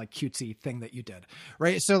justify this like cutesy thing that you did.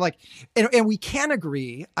 Right. So like, and we can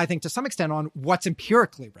agree, I think, to some extent on what's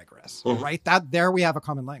empirically rigorous, right? That there we have a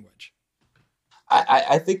common language.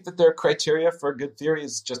 I think that there are criteria for good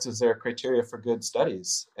theories just as there are criteria for good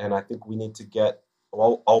studies. And I think we need to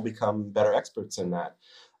all become better experts in that.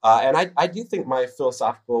 And I do think my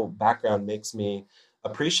philosophical background makes me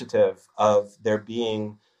appreciative of there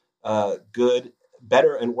being good,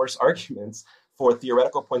 better, and worse arguments for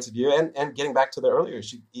theoretical points of view, and getting back to the earlier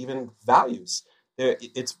issue, even values.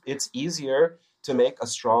 It's easier to make a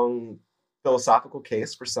strong philosophical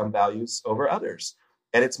case for some values over others,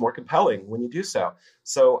 and it's more compelling when you do so.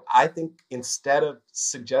 So I think instead of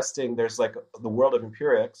suggesting there's like the world of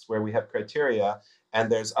empirics where we have criteria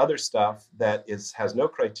and there's other stuff that has no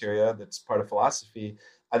criteria that's part of philosophy,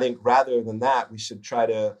 I think rather than that, we should try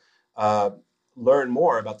to learn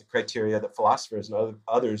more about the criteria that philosophers and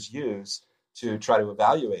others use to try to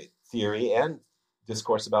evaluate theory and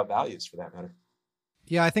discourse about values, for that matter.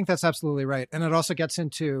 Yeah, I think that's absolutely right. And it also gets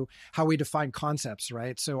into how we define concepts,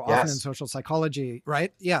 right? So often in social psychology,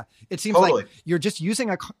 right? Yeah, it seems like you're just using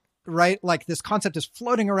right? Like this concept is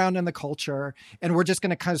floating around in the culture, and we're just going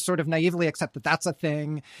to kind of sort of naively accept that that's a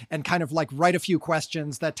thing and kind of like write a few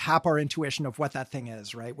questions that tap our intuition of what that thing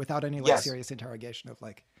is, right? Without any like serious interrogation of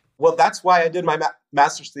like. Well, that's why I did my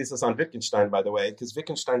master's thesis on Wittgenstein, by the way, because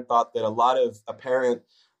Wittgenstein thought that a lot of apparent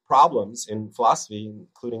problems in philosophy,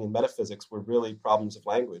 including in metaphysics, were really problems of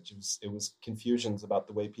language. It was confusions about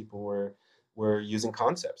the way people were using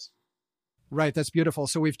concepts. Right. That's beautiful.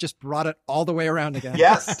 So we've just brought it all the way around again.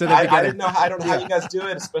 Yes. I don't know how you guys do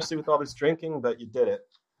it, especially with all this drinking, but you did it.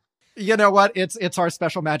 You know what? It's our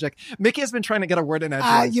special magic. Mickey has been trying to get a word in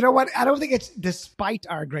edgewise. You know what? I don't think it's despite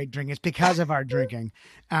our great drinking. It's because of our drinking.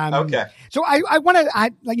 Okay. So I want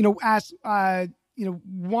to, ask,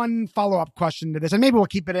 one follow-up question to this, and maybe we'll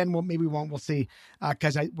keep it in. Maybe we won't. We'll see.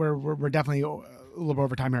 Because we're definitely a little bit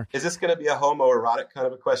over time here. Is this going to be a homoerotic kind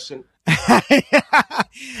of a question?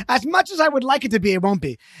 As much as I would like it to be, it won't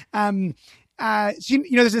be. So,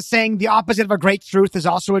 there's this saying: the opposite of a great truth is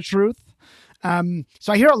also a truth.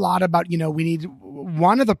 So I hear a lot about, we need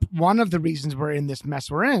one of the reasons we're in this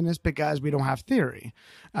mess we're in is because we don't have theory.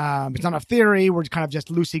 It's not enough theory. We're kind of just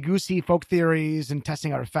loosey-goosey folk theories and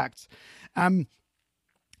testing our effects.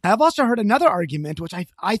 I've also heard another argument, which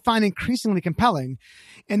I find increasingly compelling,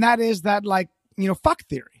 and that is that fuck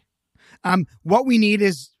theory. What we need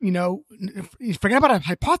is, forget about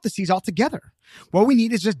hypotheses altogether. What we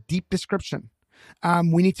need is just deep description.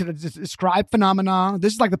 We need to describe phenomena.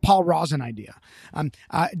 This is like the Paul Rozin idea.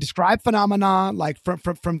 Describe phenomena like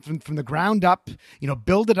from the ground up,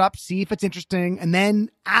 build it up, see if it's interesting. And then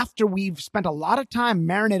after we've spent a lot of time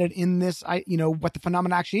marinated in this, what the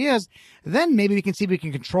phenomena actually is, then maybe we can see if we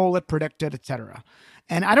can control it, predict it, etc.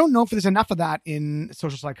 And I don't know if there's enough of that in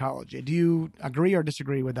social psychology. Do you agree or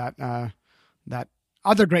disagree with that, that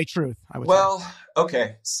other great truth, I would say? Well,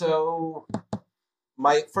 okay. So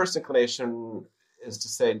my first inclination is to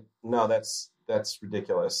say, no, that's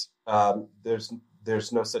ridiculous.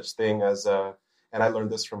 There's no such thing as and I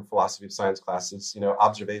learned this from philosophy of science classes,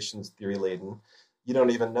 observation is theory laden. You don't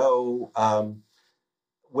even know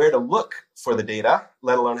where to look for the data,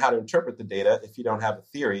 let alone how to interpret the data, if you don't have a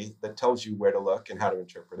theory that tells you where to look and how to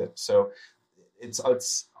interpret it. So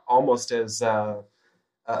it's almost as a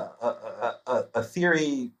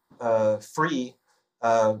theory free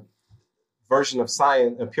version of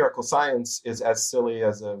science. Empirical science is as silly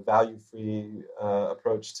as a value-free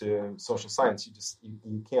approach to social science.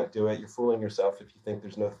 You can't do it. You're fooling yourself if you think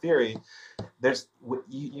there's no theory.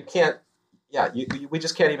 You can't. Yeah, we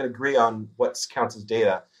just can't even agree on what counts as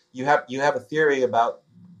data. You have a theory about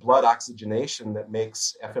blood oxygenation that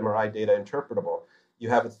makes fMRI data interpretable. You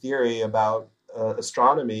have a theory about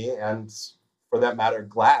astronomy and, for that matter,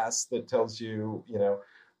 glass that tells you,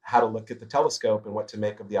 how to look at the telescope and what to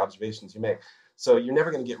make of the observations you make. So you're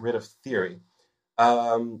never going to get rid of theory.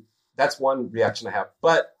 That's one reaction I have.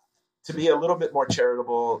 But to be a little bit more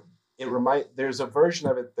charitable, there's a version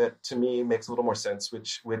of it that to me makes a little more sense,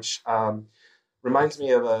 which reminds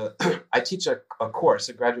me of I teach a course,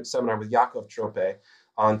 a graduate seminar with Yakov Trope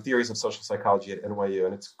on theories of social psychology at NYU,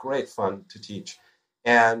 and it's great fun to teach.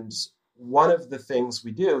 And one of the things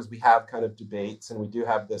we do is we have kind of debates, and we do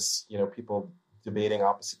have this, people debating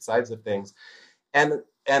opposite sides of things. And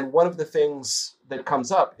one of the things that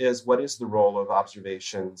comes up is, what is the role of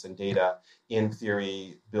observations and data in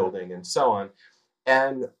theory building and so on?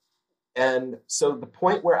 And so the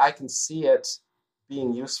point where I can see it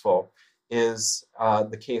being useful is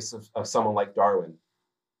the case of someone like Darwin.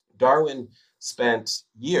 Darwin spent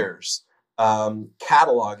years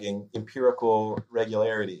cataloging empirical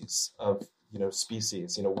regularities of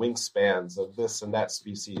species, wingspans of this and that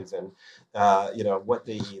species, and what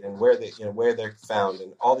they eat and where they're found,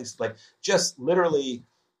 and all these, just literally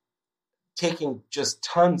taking just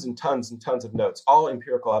tons and tons and tons of notes, all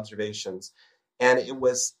empirical observations. And it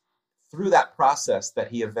was through that process that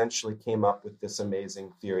he eventually came up with this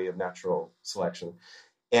amazing theory of natural selection.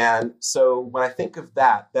 And so when I think of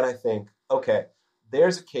that, then I think, okay,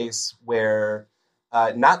 there's a case where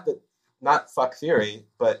not fuck theory,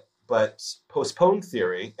 but postpone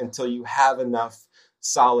theory until you have enough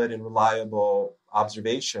solid and reliable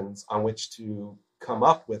observations on which to come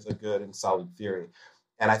up with a good and solid theory.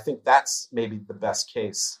 And I think that's maybe the best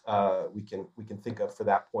case we can think of for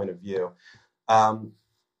that point of view.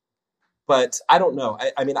 But I don't know.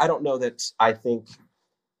 I mean, I don't know that I think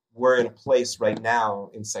we're in a place right now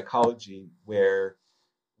in psychology where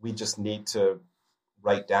we just need to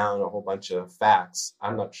write down a whole bunch of facts.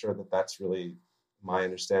 I'm not sure that that's really my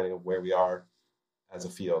understanding of where we are as a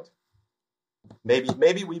field. Maybe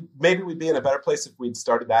we'd be in a better place if we'd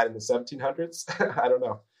started that in the 1700s. I don't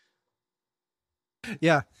know.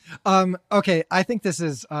 Yeah. Okay. I think this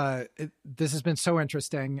has been so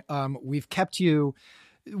interesting. We've kept you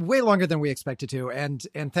way longer than we expected to, and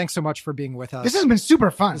thanks so much for being with us. This has been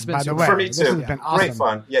super fun, by the way. For me too. This has been awesome. Great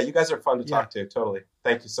fun. Yeah, you guys are fun to talk to. Totally.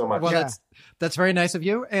 Thank you so much. Well, that's very nice of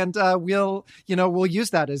you, and we'll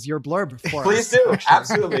use that as your blurb for Please do.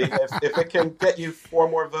 Absolutely. If it can get you four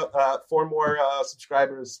more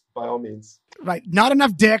subscribers, by all means. Right. Not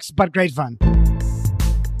enough dicks, but great fun.